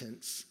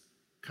inheritance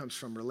comes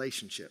from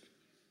relationship.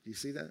 Do you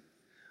see that?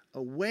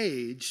 A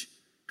wage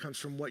comes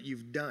from what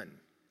you've done.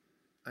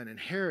 An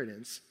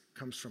inheritance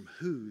comes from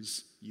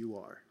whose you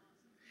are.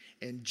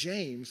 And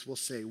James will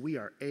say, we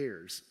are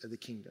heirs of the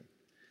kingdom.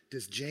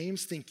 Does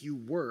James think you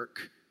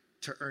work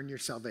to earn your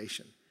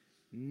salvation?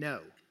 No.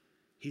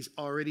 He's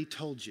already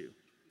told you.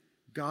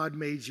 God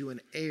made you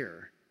an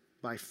heir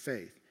by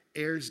faith.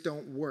 Heirs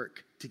don't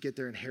work to get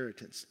their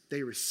inheritance.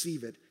 They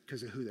receive it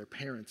because of who their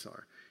parents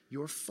are.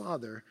 Your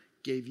father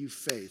gave you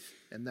faith,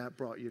 and that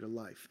brought you to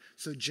life.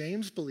 So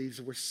James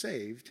believes we're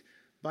saved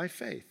by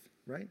faith,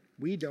 right?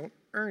 We don't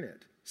earn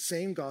it.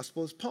 Same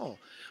gospel as Paul.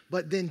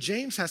 But then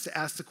James has to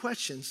ask the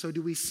question, so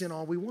do we sin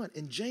all we want?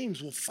 And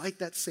James will fight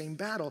that same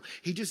battle.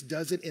 He just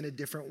does it in a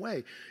different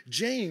way.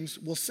 James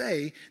will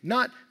say,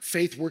 not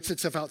faith works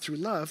itself out through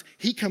love.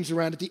 He comes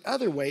around it the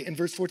other way in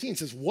verse 14. It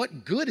says,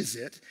 what good is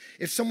it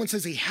if someone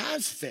says he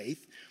has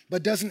faith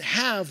but doesn't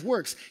have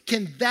works?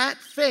 Can that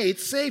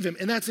faith save him?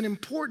 And that's an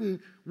important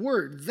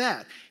word,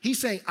 that. He's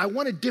saying, I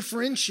want to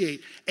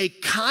differentiate a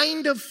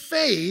kind of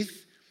faith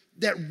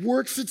that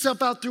works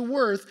itself out through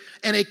worth,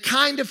 and a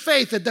kind of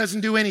faith that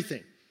doesn't do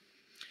anything.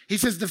 He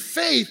says the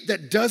faith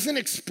that doesn't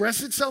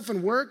express itself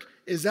in work,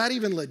 is that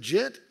even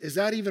legit? Is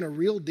that even a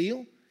real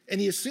deal? And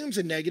he assumes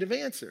a negative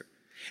answer.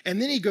 And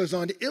then he goes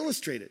on to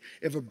illustrate it.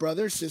 If a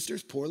brother or sister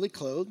is poorly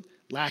clothed,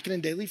 lacking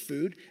in daily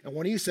food, and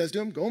one of you says to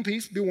him, go in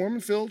peace, be warm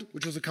and filled,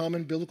 which was a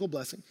common biblical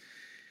blessing,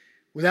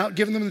 without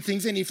giving them the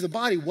things they need for the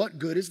body, what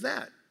good is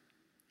that?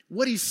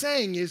 What he's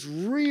saying is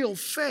real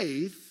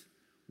faith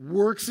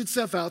works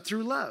itself out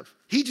through love.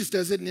 He just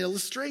does it in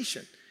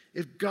illustration.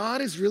 If God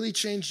has really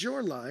changed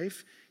your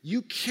life,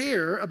 you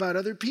care about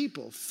other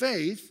people.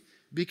 Faith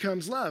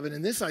becomes love. And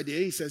in this idea,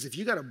 he says, if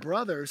you got a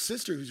brother or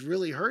sister who's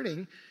really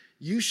hurting,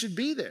 you should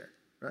be there,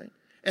 right?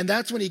 And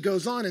that's when he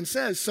goes on and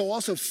says, so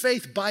also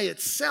faith by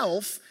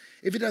itself,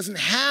 if it doesn't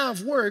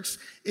have works,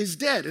 is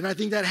dead. And I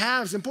think that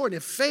is important.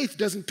 If faith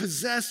doesn't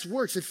possess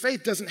works, if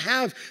faith doesn't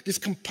have this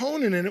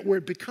component in it where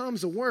it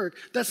becomes a work,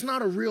 that's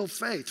not a real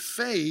faith.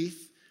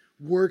 Faith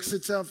works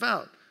itself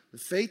out.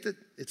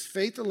 It's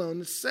faith alone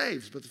that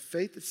saves, but the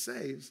faith that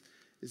saves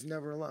is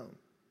never alone.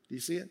 Do you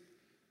see it?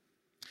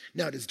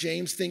 Now, does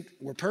James think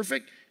we're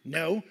perfect?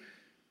 No.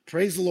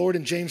 Praise the Lord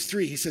in James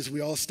 3. He says we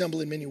all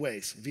stumble in many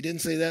ways. If he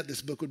didn't say that,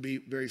 this book would be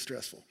very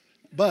stressful.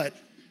 But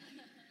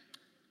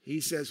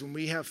he says when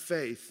we have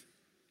faith,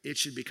 it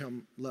should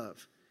become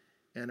love.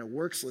 And a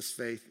worksless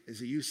faith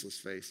is a useless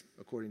faith,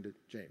 according to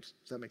James.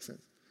 Does that make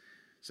sense?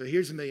 So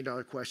here's a $1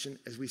 million question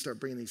as we start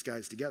bringing these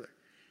guys together.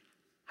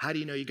 How do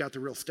you know you got the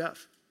real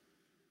stuff?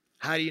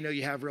 How do you know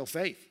you have real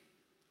faith?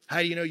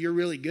 How do you know you're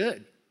really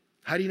good?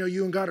 How do you know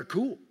you and God are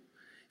cool?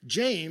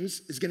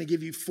 James is going to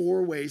give you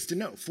 4 ways to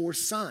know, 4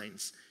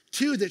 signs.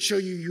 2 that show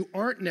you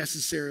aren't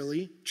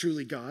necessarily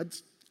truly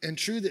God's, and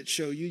 2 that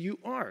show you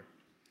are.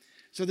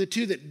 So the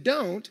 2 that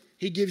don't,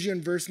 he gives you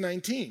in verse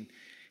 19.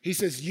 He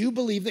says, you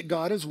believe that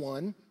God is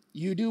one,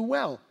 you do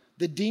well.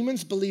 The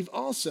demons believe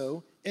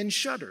also and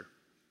shudder.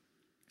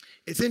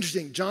 It's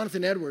interesting,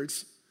 Jonathan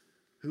Edwards,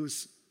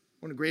 who's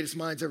one of the greatest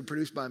minds ever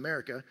produced by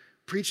America,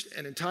 preached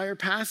an entire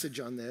passage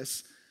on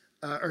this,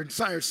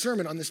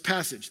 sermon on this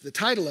passage. The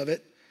title of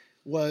it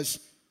was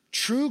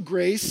True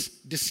Grace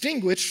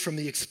Distinguished from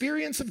the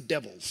Experience of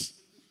Devils,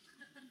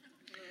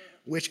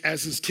 which,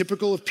 as is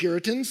typical of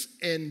Puritans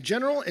in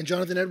general, and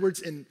Jonathan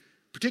Edwards in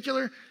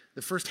particular,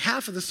 the first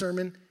half of the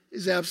sermon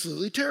is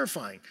absolutely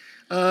terrifying.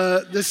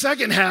 The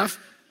second half,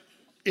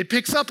 it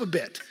picks up a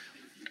bit.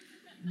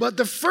 But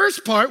the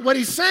first part, what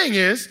he's saying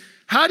is,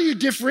 how do you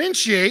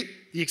differentiate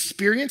the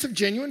experience of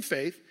genuine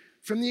faith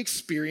from the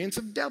experience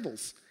of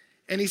devils?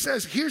 And he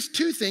says, here's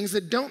 2 things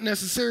that don't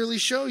necessarily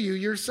show you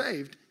you're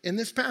saved in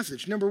this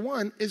passage. Number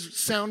 1 is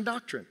sound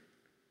doctrine.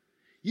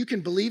 You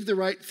can believe the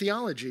right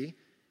theology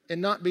and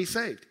not be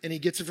saved. And he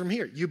gets it from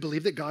here. You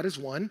believe that God is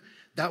one.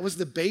 That was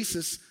the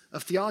basis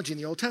of theology in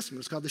the Old Testament.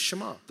 It's called the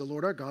Shema. The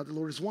Lord our God, the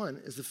Lord is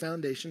one, is the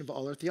foundation of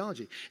all our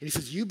theology. And he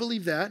says, you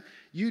believe that,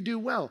 you do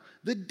well.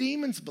 The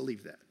demons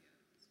believe that.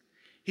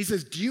 He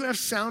says, do you have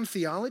sound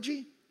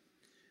theology?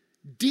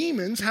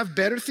 Demons have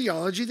better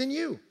theology than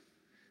you.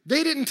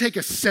 They didn't take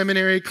a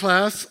seminary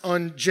class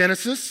on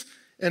Genesis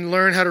and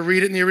learn how to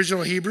read it in the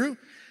original Hebrew.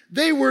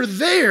 They were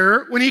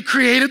there when he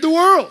created the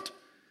world.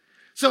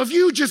 So if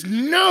you just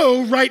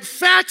know right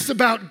facts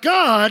about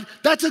God,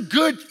 that's a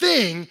good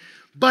thing,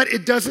 but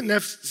it doesn't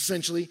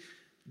essentially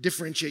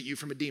differentiate you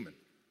from a demon.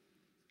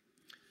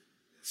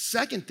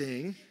 Second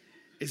thing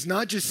is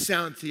not just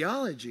sound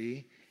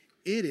theology,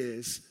 it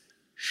is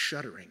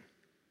shuddering.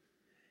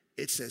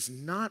 It says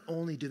not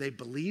only do they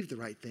believe the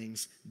right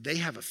things, they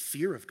have a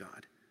fear of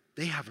God.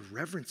 They have a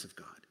reverence of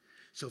God.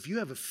 So if you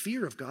have a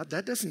fear of God,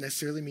 that doesn't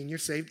necessarily mean you're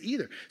saved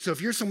either. So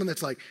if you're someone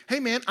that's like, hey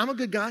man, I'm a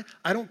good guy,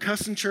 I don't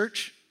cuss in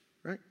church,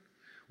 right?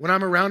 When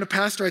I'm around a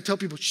pastor, I tell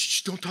people,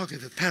 shh, don't talk to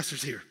the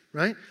pastor's here,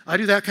 right? I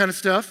do that kind of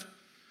stuff.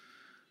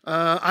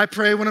 I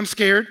pray when I'm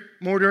scared,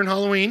 more during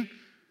Halloween,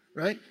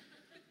 right?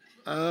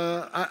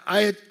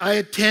 I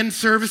attend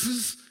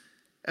services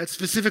at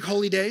specific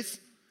holy days.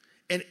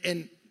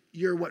 And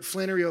you're what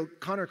Flannery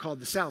O'Connor called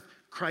the South,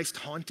 Christ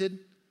haunted.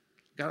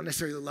 I don't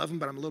necessarily love him,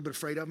 but I'm a little bit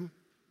afraid of him.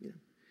 You know?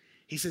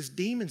 He says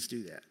demons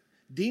do that.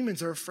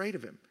 Demons are afraid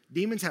of him.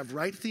 Demons have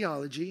right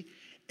theology,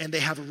 and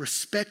they have a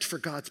respect for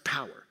God's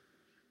power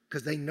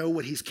because they know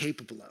what he's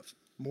capable of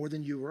more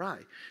than you or I.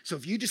 So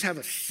if you just have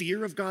a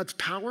fear of God's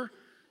power,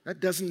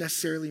 that doesn't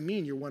necessarily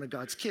mean you're one of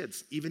God's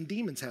kids. Even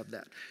demons have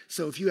that.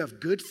 So if you have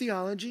good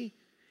theology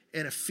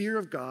and a fear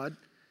of God,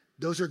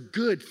 those are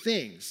good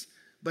things,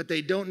 but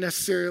they don't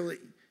necessarily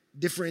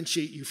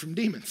differentiate you from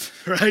demons,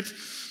 right?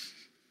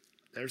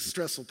 There's the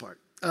stressful part.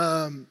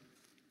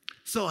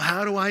 So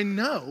how do I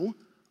know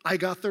I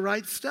got the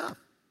right stuff?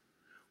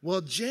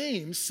 Well,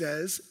 James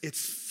says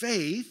it's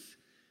faith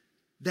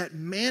that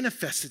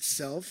manifests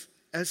itself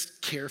as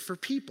care for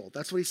people.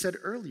 That's what he said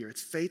earlier.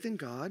 It's faith in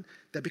God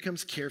that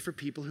becomes care for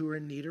people who are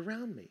in need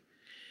around me.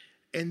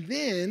 And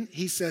then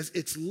he says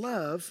it's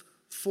love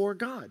for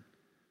God,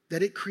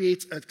 that it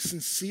creates a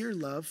sincere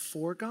love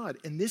for God.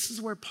 And this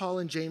is where Paul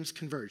and James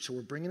converge. So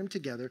we're bringing them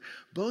together.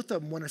 Both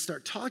of them want to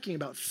start talking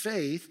about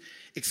faith,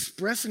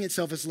 expressing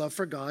itself as love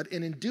for God.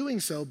 And in doing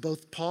so,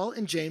 both Paul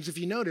and James, if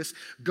you notice,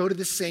 go to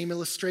the same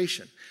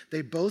illustration.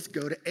 They both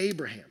go to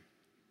Abraham,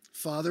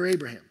 Father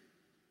Abraham,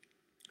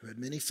 who had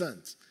many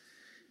sons.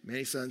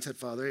 Many sons had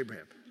Father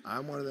Abraham.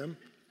 I'm one of them.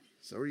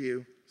 So are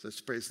you. So let's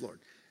praise the Lord.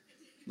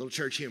 Little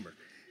church humor.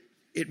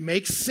 It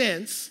makes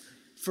sense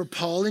for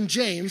Paul and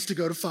James to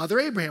go to Father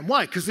Abraham.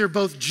 Why? Because they're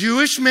both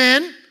Jewish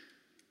men,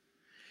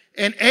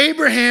 and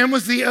Abraham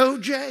was the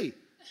OJ,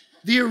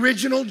 the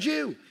original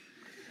Jew.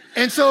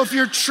 And so if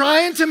you're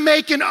trying to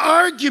make an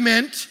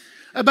argument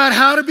about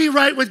how to be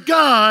right with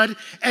God,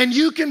 and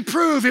you can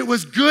prove it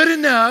was good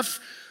enough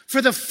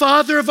for the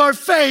father of our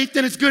faith,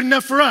 then it's good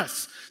enough for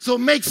us. So it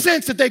makes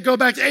sense that they go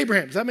back to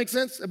Abraham. Does that make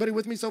sense? Everybody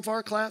with me so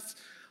far, class?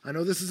 I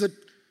know this is a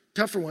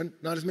tougher one,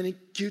 not as many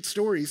cute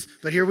stories,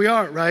 but here we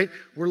are, right?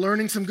 We're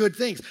learning some good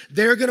things.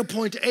 They're going to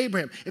point to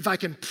Abraham. If I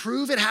can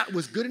prove it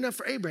was good enough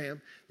for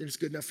Abraham, then it's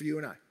good enough for you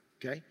and I,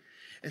 okay?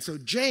 And so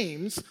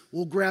James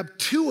will grab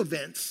 2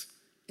 events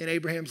in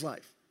Abraham's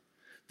life.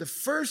 The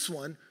first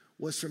one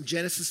was from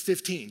Genesis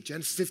 15.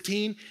 Genesis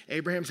 15,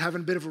 Abraham's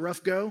having a bit of a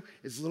rough go,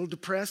 is a little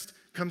depressed,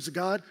 comes to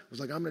God, was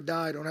like, I'm going to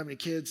die, I don't have any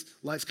kids,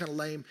 life's kind of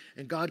lame.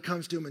 And God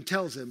comes to him and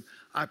tells him,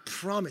 I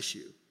promise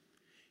you,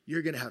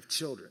 you're going to have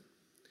children.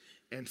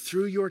 And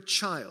through your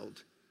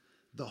child,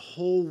 the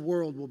whole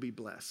world will be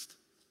blessed.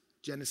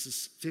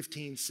 Genesis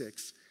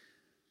 15:6.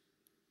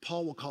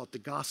 Paul will call it the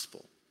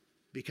gospel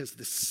because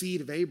the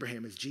seed of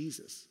Abraham is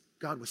Jesus.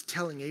 God was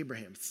telling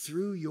Abraham,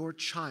 through your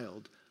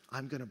child,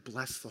 I'm going to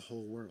bless the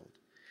whole world.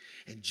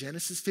 And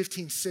Genesis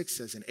 15:6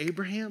 says, and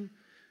Abraham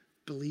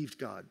believed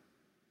God.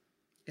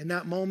 In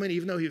that moment,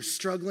 even though he was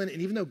struggling,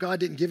 and even though God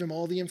didn't give him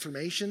all the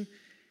information,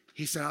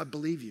 he said, I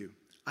believe you.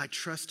 I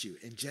trust you.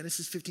 And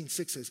Genesis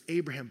 15:6 says,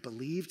 Abraham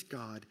believed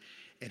God,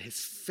 and his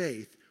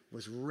faith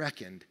was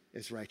reckoned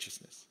as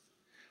righteousness.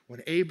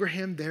 When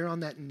Abraham there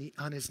on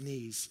his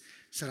knees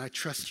said, I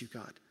trust you,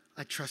 God.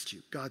 I trust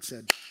you. God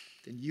said,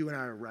 then you and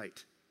I are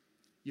right.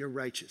 You're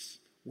righteous.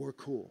 We're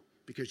cool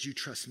because you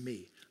trust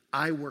me.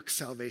 I work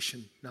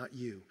salvation, not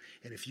you.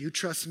 And if you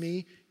trust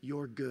me,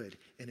 you're good.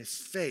 And his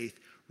faith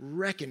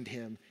reckoned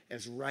him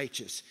as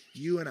righteous.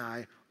 You and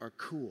I are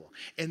cool.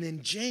 And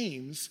then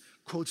James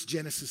quotes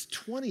Genesis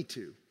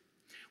 22,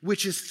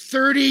 which is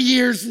 30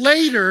 years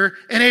later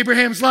in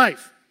Abraham's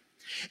life.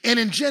 And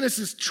in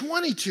Genesis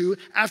 22,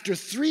 after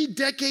 3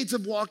 decades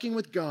of walking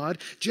with God,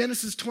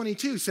 Genesis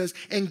 22 says,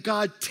 and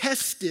God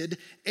tested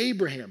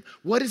Abraham.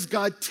 What is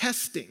God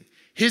testing?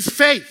 His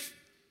faith.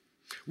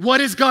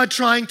 What is God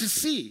trying to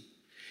see?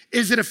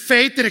 Is it a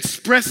faith that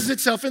expresses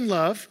itself in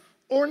love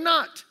or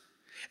not?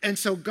 And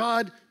so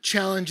God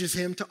challenges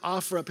him to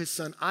offer up his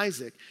son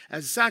Isaac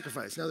as a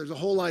sacrifice. Now, there's a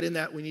whole lot in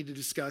that we need to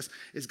discuss.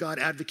 Is God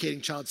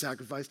advocating child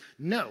sacrifice?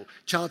 No.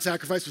 Child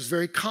sacrifice was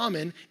very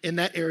common in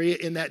that area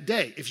in that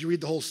day. If you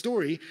read the whole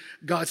story,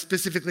 God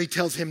specifically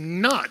tells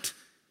him not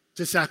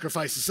to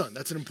sacrifice his son.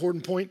 That's an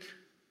important point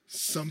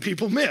some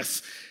people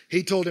miss.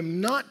 He told him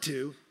not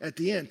to at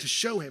the end to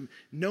show him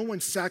no one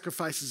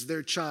sacrifices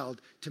their child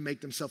to make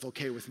themselves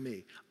okay with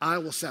me. I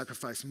will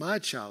sacrifice my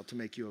child to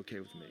make you okay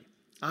with me.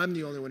 I'm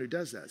the only one who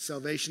does that.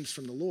 Salvation's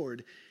from the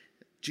Lord,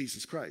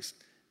 Jesus Christ,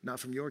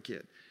 not from your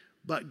kid.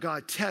 But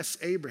God tests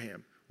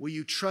Abraham. Will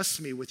you trust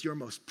me with your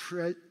most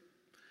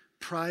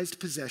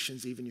prized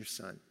possessions, even your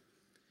son?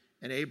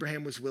 And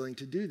Abraham was willing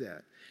to do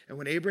that. And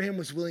when Abraham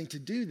was willing to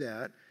do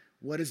that,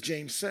 what does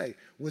James say?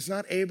 Was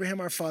not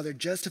Abraham our father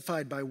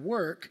justified by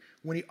work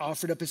when he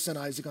offered up his son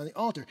Isaac on the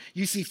altar?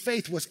 You see,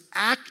 faith was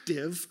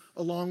active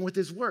along with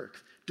his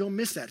work. Don't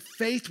miss that.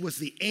 Faith was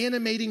the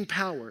animating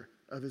power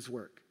of his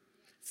work.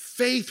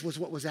 Faith was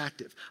what was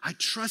active. I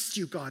trust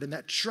you, God, and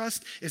that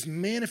trust is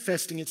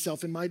manifesting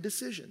itself in my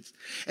decisions.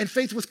 And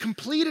faith was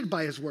completed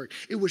by his work.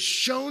 It was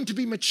shown to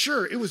be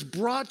mature. It was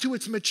brought to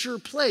its mature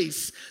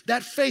place.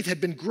 That faith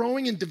had been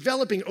growing and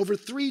developing over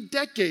 3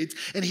 decades,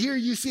 and here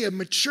you see a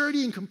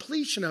maturity and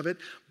completion of it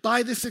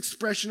by this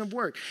expression of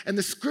work. And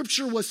the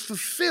scripture was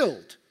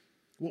fulfilled.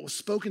 What was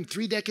spoken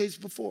 3 decades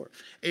before.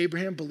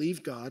 Abraham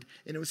believed God,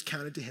 and it was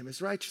counted to him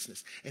as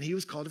righteousness. And he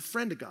was called a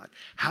friend of God.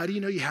 How do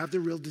you know you have the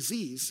real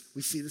disease?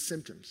 We see the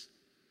symptoms.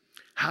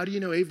 How do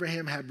you know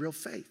Abraham had real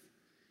faith?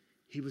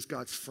 He was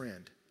God's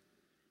friend.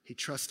 He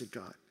trusted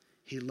God.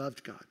 He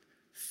loved God.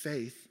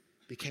 Faith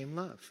became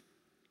love.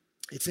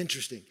 It's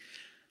interesting.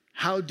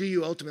 How do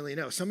you ultimately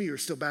know? Some of you are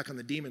still back on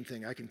the demon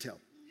thing, I can tell.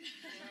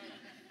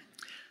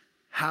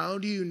 How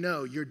do you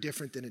know you're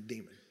different than a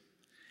demon?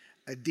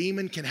 A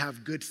demon can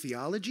have good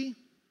theology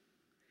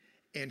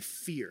and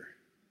fear.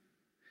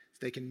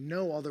 They can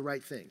know all the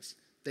right things.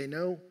 They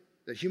know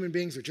that human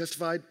beings are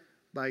justified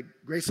by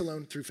grace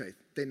alone through faith.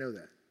 They know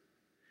that.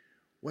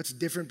 What's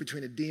different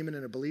between a demon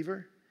and a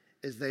believer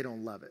is they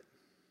don't love it.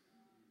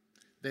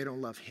 They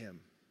don't love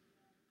him.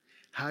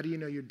 How do you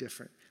know you're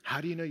different?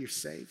 How do you know you're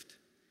saved?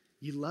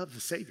 You love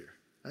the Savior.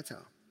 That's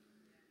how.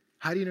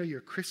 How do you know you're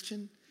a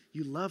Christian?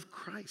 You love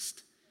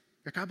Christ.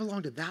 Like, I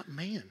belong to that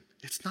man.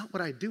 It's not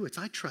what I do. It's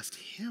I trust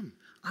him.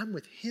 I'm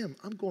with him.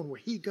 I'm going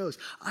where he goes.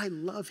 I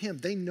love him.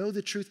 They know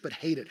the truth but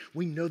hate it.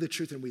 We know the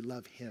truth and we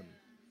love him.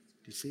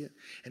 Do you see it?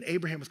 And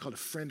Abraham was called a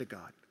friend of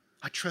God.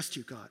 I trust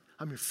you, God.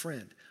 I'm your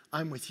friend.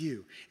 I'm with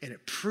you. And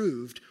it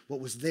proved what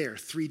was there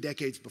 3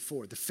 decades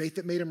before. The faith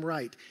that made him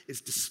right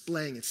is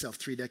displaying itself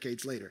 3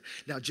 decades later.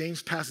 Now,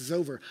 James passes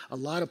over a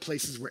lot of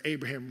places where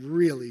Abraham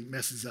really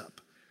messes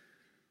up.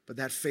 But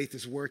that faith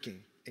is working,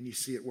 and you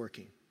see it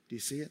working. Do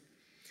you see it?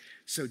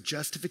 So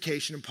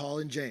justification in Paul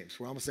and James.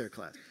 We're almost there,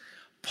 class.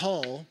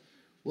 Paul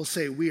will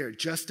say we are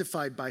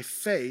justified by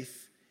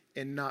faith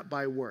and not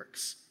by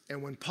works.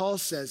 And when Paul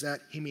says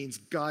that, he means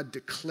God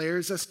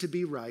declares us to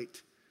be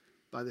right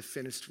by the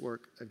finished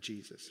work of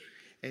Jesus.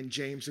 And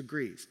James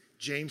agrees.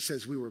 James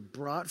says we were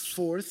brought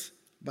forth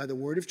by the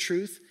word of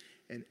truth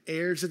and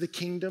heirs of the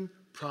kingdom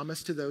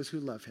promised to those who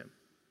love him.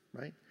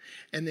 Right?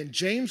 And then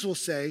James will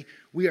say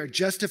we are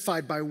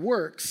justified by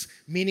works,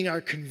 meaning our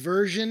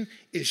conversion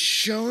is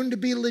shown to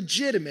be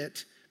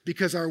legitimate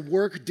because our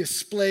work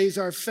displays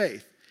our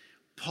faith.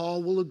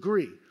 Paul will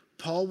agree.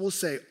 Paul will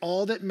say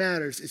all that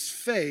matters is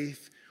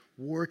faith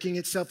working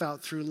itself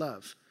out through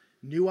love.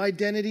 New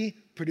identity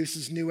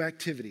produces new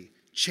activity.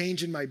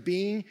 Change in my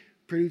being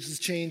produces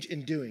change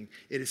in doing.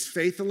 It is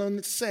faith alone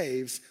that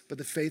saves, but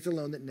the faith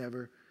alone that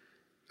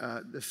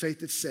the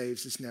faith that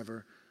saves is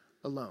never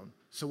alone.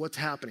 So what's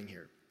happening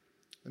here?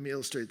 Let me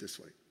illustrate it this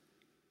way.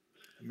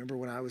 I remember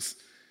when I was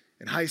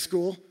in high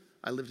school,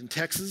 I lived in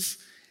Texas,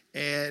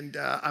 and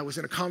I was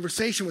in a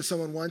conversation with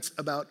someone once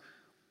about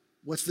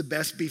what's the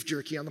best beef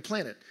jerky on the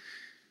planet?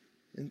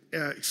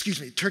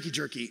 Turkey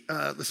jerky,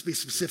 let's be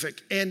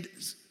specific. And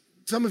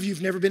some of you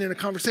have never been in a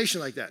conversation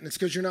like that, and it's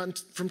because you're not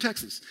from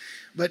Texas.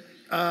 But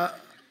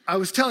I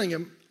was telling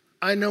him,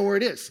 I know where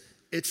it is.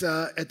 It's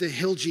at the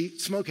Hilgi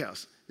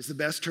Smokehouse. It's the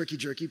best turkey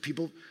jerky.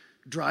 People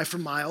drive for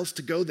miles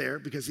to go there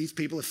because these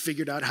people have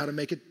figured out how to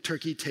make a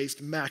turkey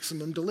taste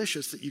maximum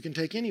delicious that you can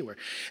take anywhere.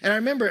 And I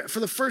remember for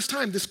the first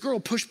time, this girl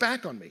pushed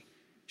back on me.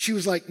 She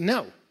was like,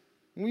 no.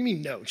 What do you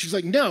mean no? She's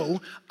like,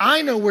 no,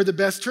 I know where the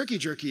best turkey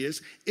jerky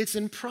is. It's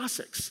in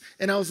Prosix.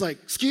 And I was like,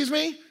 excuse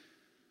me? I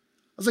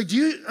was like, do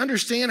you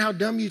understand how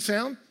dumb you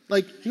sound?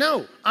 Like,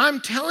 no,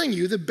 I'm telling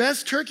you the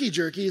best turkey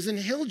jerky is in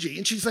Hilgi.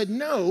 And she said,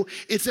 no,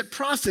 it's at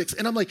Prosix.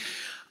 And I'm like,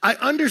 I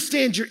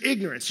understand your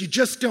ignorance. You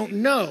just don't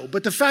know.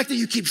 But the fact that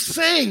you keep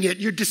saying it,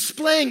 you're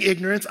displaying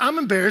ignorance. I'm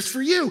embarrassed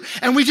for you.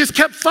 And we just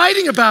kept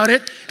fighting about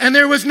it, and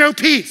there was no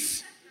peace.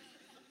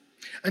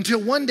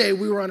 Until one day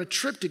we were on a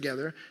trip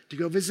together to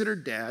go visit her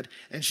dad,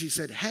 and she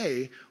said,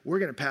 hey, we're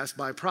going to pass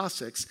by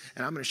Prosix,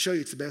 and I'm going to show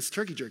you it's the best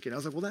turkey jerky. And I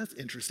was like, well, that's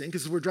interesting,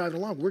 because we're driving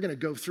along. We're going to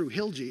go through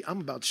Hilgi.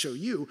 I'm about to show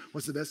you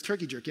what's the best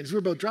turkey jerky. And as we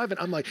were both driving,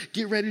 I'm like,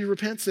 get ready to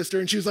repent, sister.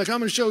 And she was like, I'm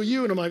going to show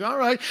you. And I'm like, all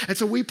right. And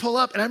so we pull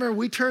up, and I remember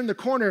we turned the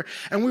corner,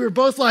 and we were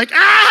both like,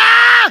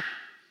 ah!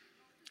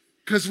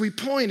 Because we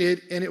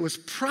pointed, and it was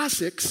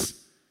Prosix,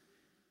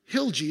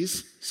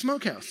 Hilgi's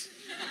Smokehouse.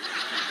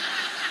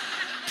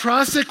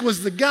 Prosix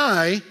was the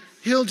guy,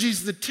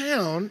 Hilgi's the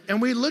town,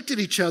 and we looked at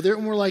each other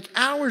and we're like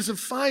hours of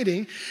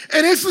fighting,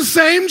 and it's the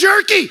same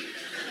jerky.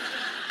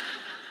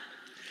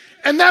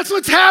 And that's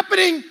what's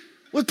happening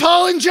with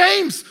Paul and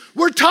James.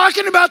 We're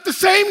talking about the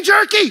same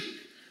jerky.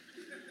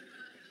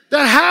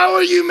 That how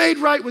are you made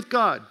right with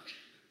God?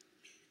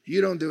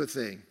 You don't do a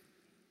thing.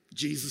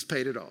 Jesus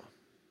paid it all.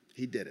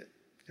 He did it,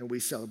 and we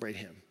celebrate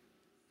him.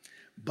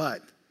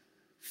 But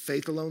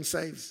faith alone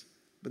saves,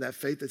 but that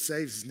faith that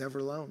saves is never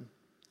alone.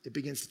 It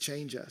begins to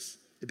change us.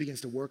 It begins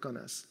to work on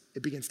us.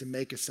 It begins to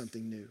make us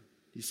something new. Do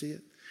you see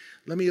it?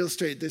 Let me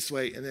illustrate it this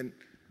way, and then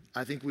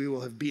I think we will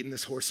have beaten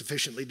this horse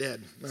sufficiently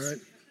dead, all right?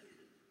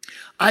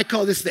 I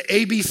call this the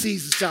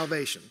ABCs of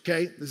salvation,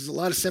 okay? This is a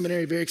lot of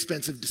seminary, very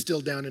expensive,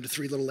 distilled down into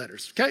 3 little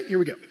letters, okay? Here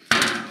we go.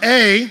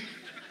 A,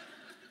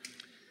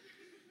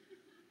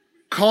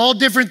 call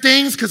different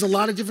things because a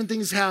lot of different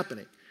things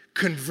happening.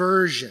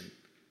 Conversion,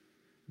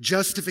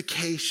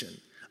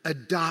 justification,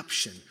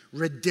 adoption,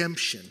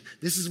 redemption.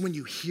 This is when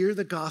you hear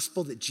the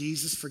gospel that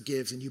Jesus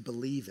forgives and you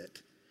believe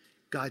it.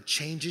 God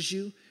changes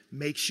you,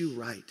 makes you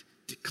right,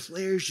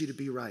 declares you to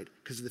be right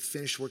because of the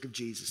finished work of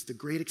Jesus, the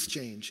great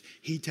exchange.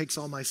 He takes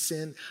all my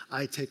sin,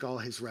 I take all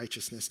his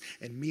righteousness,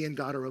 and me and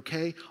God are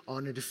okay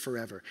on it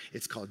forever.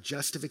 It's called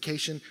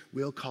justification.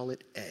 We'll call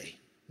it A.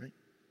 Right?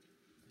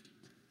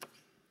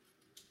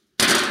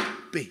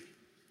 B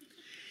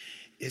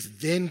is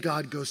then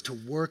God goes to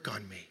work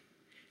on me.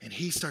 And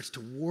he starts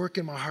to work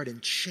in my heart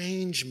and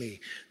change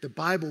me. The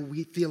Bible,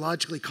 we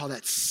theologically call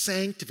that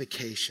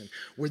sanctification,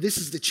 where this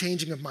is the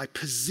changing of my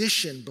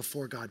position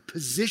before God.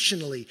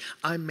 Positionally,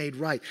 I'm made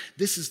right.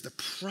 This is the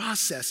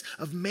process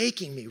of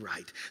making me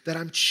right, that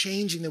I'm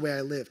changing the way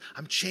I live.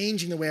 I'm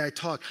changing the way I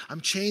talk.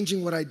 I'm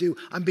changing what I do.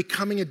 I'm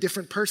becoming a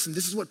different person.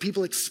 This is what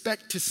people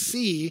expect to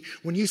see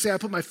when you say, I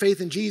put my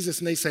faith in Jesus,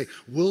 and they say,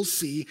 we'll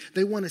see.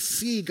 They want to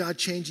see God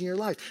changing your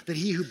life, that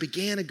he who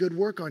began a good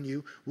work on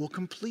you will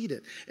complete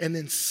it. And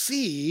then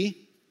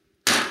C,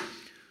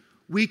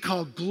 we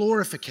call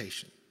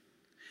glorification.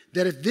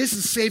 That if this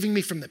is saving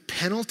me from the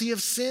penalty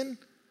of sin,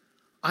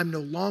 I'm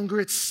no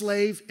longer its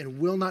slave and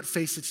will not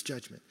face its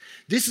judgment.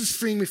 This is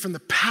freeing me from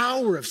the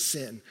power of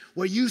sin.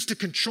 What used to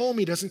control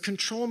me doesn't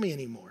control me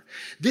anymore.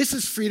 This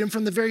is freedom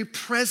from the very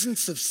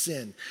presence of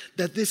sin,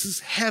 that this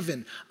is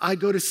heaven. I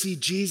go to see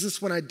Jesus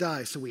when I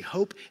die, so we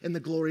hope in the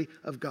glory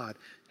of God.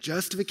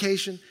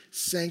 Justification,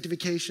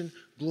 sanctification,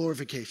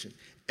 glorification.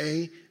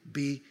 A,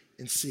 B,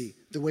 and C.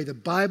 The way the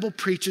Bible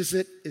preaches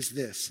it is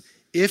this.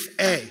 If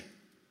A,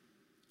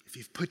 if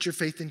you've put your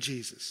faith in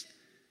Jesus,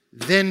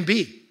 then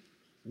B,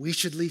 we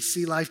should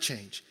see life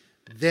change.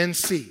 Then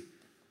C,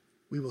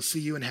 we will see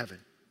you in heaven.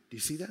 Do you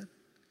see that?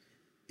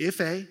 If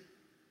A,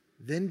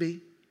 then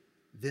B,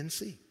 then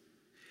C.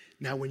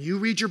 Now, when you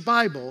read your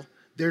Bible,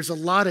 there's a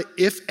lot of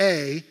if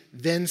A,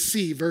 then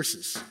C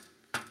verses.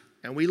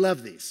 And we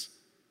love these,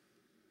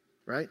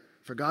 right?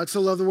 For God so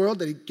loved the world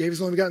that he gave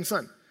his only begotten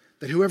Son,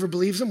 that whoever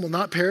believes him will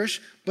not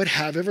perish, but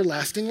have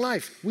everlasting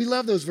life. We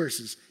love those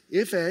verses.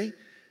 If A,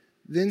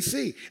 then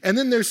C. And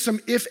then there's some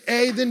if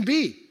A, then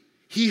B.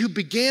 He who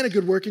began a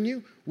good work in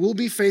you will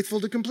be faithful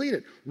to complete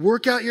it.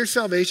 Work out your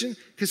salvation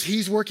because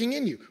he's working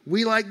in you.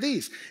 We like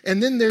these.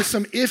 And then there's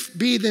some if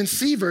B, then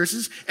C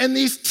verses, and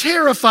these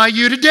terrify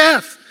you to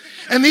death.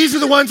 And these are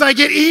the ones I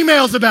get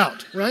emails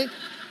about, right?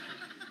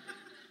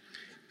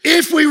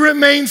 If we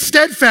remain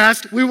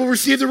steadfast, we will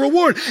receive the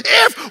reward.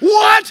 If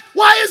what?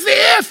 Why is the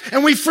if?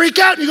 And we freak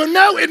out and you go,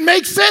 no, it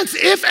makes sense.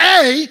 If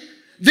A,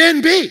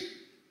 then B.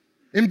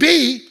 And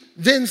B,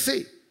 then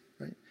C.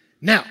 Right?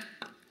 Now,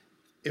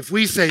 if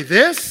we say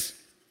this,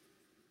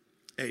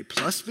 A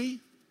plus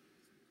B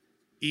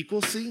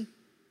equals C,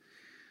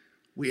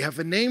 We have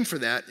a name for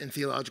that in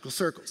theological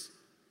circles.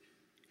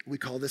 We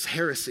call this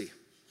heresy,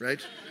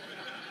 right?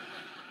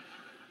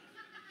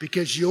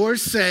 Because you're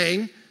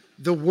saying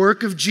the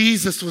work of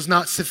Jesus was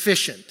not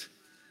sufficient.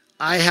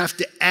 I have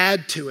to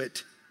add to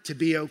it to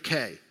be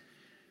okay.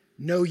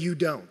 No, you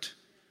don't.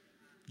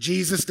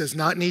 Jesus does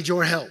not need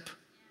your help.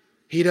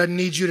 He doesn't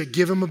need you to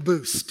give him a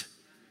boost.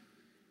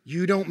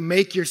 You don't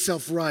make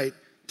yourself right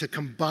to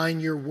combine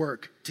your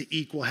work to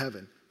equal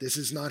heaven. This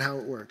is not how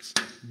it works.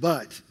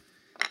 But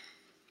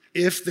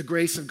if the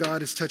grace of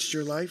God has touched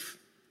your life,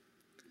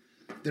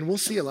 then we'll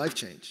see a life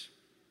change.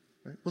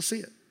 Right? We'll see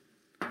it.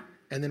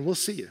 And then we'll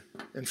see you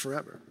and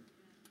forever.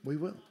 We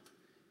will.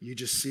 You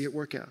just see it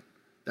work out.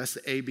 That's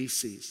the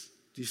ABCs.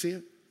 Do you see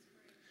it?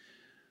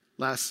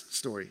 Last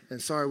story.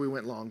 And sorry we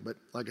went long, but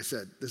like I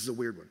said, this is a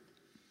weird one.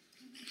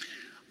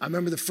 I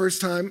remember the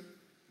first time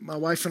my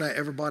wife and I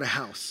ever bought a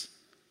house.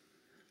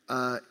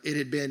 It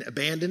had been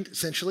abandoned,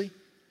 essentially.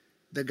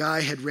 The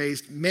guy had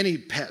raised many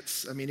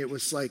pets. I mean, it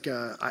was like,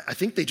 I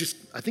think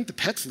the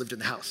pets lived in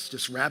the house,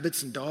 just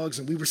rabbits and dogs.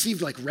 And we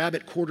received like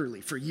Rabbit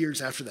Quarterly for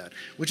years after that,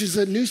 which is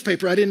a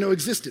newspaper I didn't know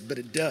existed, but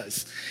it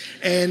does.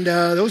 And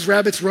those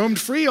rabbits roamed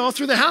free all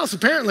through the house,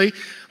 apparently.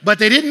 But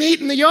they didn't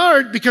eat in the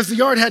yard because the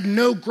yard had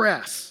no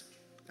grass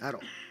at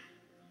all.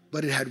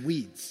 But it had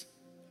weeds.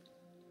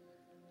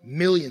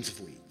 Millions of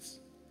weeds.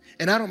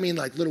 And I don't mean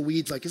like little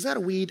weeds, like, is that a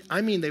weed?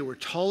 I mean, they were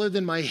taller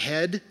than my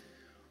head,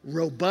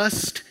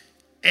 robust,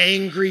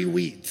 angry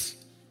weeds.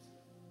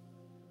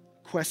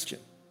 Question: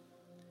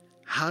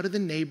 how do the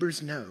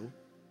neighbors know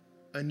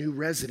a new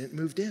resident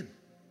moved in?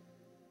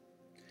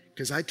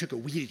 Because I took a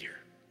weed eater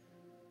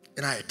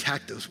and I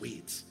attacked those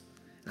weeds.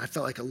 And I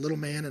felt like a little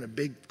man in a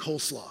big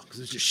coleslaw because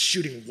it was just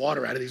shooting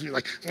water out of these weeds,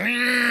 like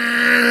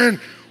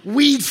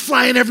weeds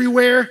flying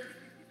everywhere.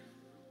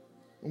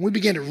 And we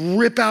began to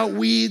rip out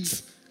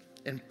weeds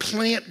and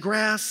plant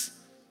grass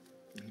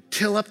and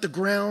till up the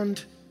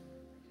ground.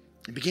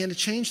 It began to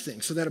change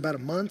things so that about a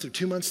month or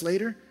 2 months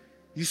later,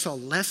 you saw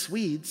less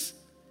weeds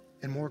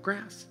and more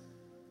grass.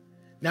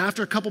 Now,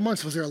 after a couple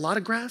months, was there a lot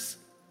of grass?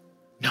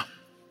 No,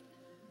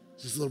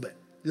 just a little bit.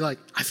 You're like,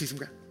 I see some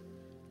grass.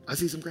 I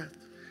see some grass.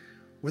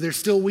 Were there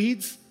still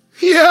weeds?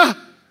 Yeah,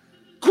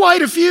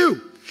 quite a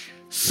few.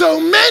 So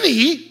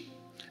many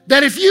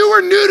that if you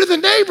were new to the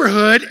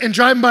neighborhood and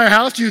driving by a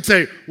house, you'd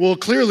say, well,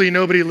 clearly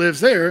nobody lives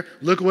there.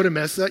 Look what a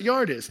mess that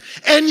yard is.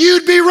 And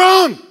you'd be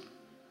wrong.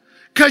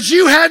 Because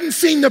you hadn't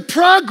seen the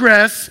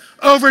progress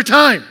over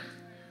time.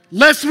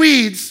 Less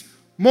weeds,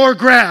 more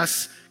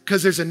grass,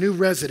 because there's a new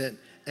resident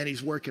and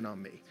he's working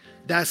on me.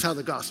 That's how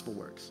the gospel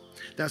works.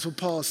 That's what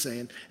Paul's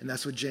saying, and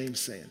that's what James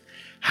is saying.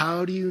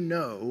 How do you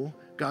know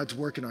God's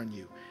working on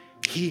you?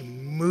 He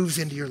moves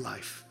into your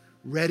life.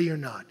 Ready or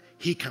not,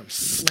 he comes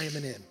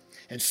slamming in.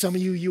 And some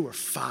of you were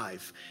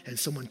 5 and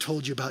someone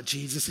told you about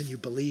Jesus and you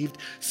believed.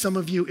 Some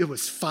of you, it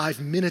was 5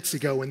 minutes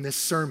ago in this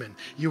sermon.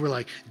 You were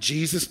like,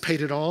 Jesus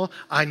paid it all.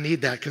 I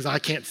need that because I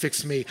can't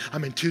fix me.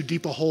 I'm in too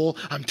deep a hole.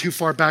 I'm too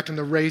far back in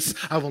the race.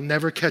 I will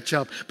never catch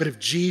up. But if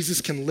Jesus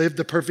can live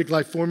the perfect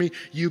life for me,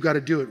 you got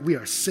to do it. We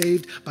are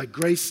saved by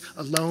grace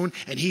alone.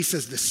 And he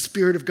says the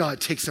Spirit of God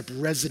takes up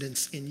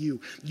residence in you.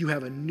 You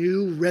have a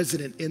new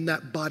resident in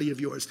that body of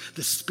yours,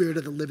 the Spirit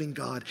of the living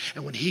God.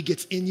 And when he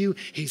gets in you,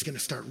 he's going to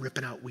start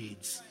ripping out weeds.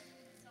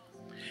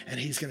 And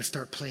he's going to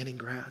start planting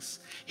grass.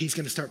 He's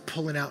going to start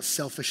pulling out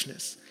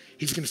selfishness.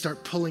 He's going to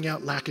start pulling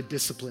out lack of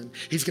discipline.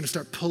 He's going to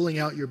start pulling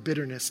out your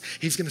bitterness.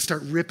 He's going to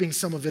start ripping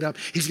some of it up.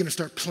 He's going to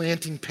start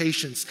planting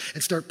patience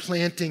and start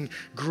planting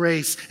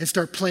grace and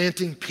start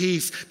planting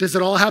peace. Does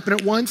it all happen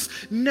at once?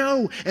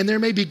 No. And there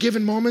may be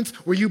given moments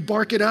where you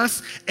bark at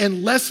us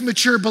and less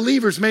mature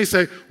believers may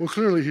say, well,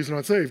 clearly he's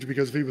not saved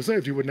because if he was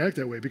saved, he wouldn't act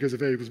that way because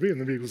if A equals B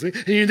and then B equals C.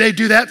 And they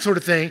do that sort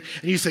of thing.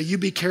 And you say, you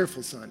be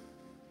careful, son.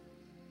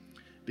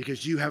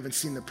 Because you haven't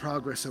seen the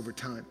progress over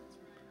time.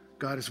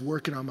 God is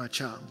working on my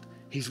child.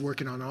 He's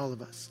working on all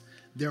of us.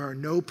 There are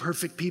no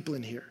perfect people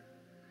in here.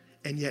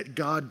 And yet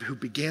God, who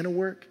began a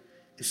work,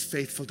 is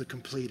faithful to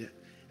complete it.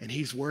 And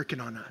he's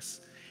working on us.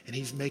 And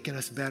he's making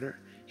us better.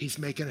 He's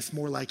making us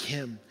more like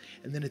him.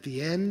 And then at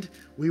the end,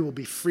 we will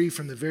be free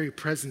from the very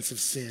presence of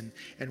sin.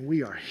 And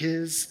we are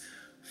his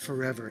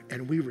forever.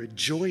 And we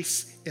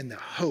rejoice in the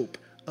hope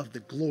of the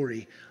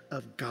glory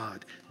of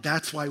God.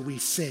 That's why we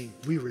sing.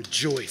 We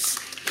rejoice.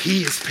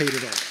 He has paid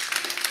it all.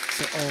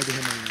 So all to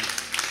him I owe.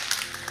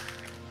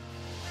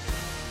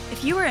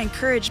 If you were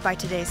encouraged by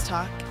today's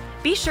talk,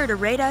 be sure to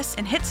rate us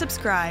and hit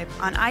subscribe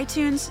on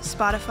iTunes,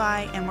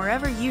 Spotify, and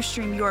wherever you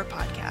stream your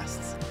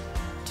podcasts.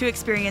 To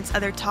experience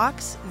other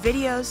talks,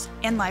 videos,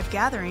 and live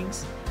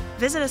gatherings,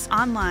 visit us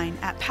online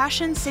at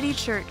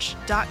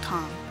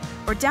PassionCityChurch.com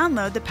or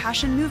download the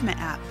Passion Movement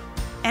app.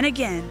 And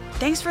again,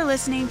 thanks for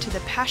listening to the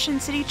Passion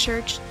City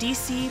Church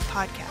DC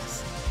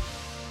podcast.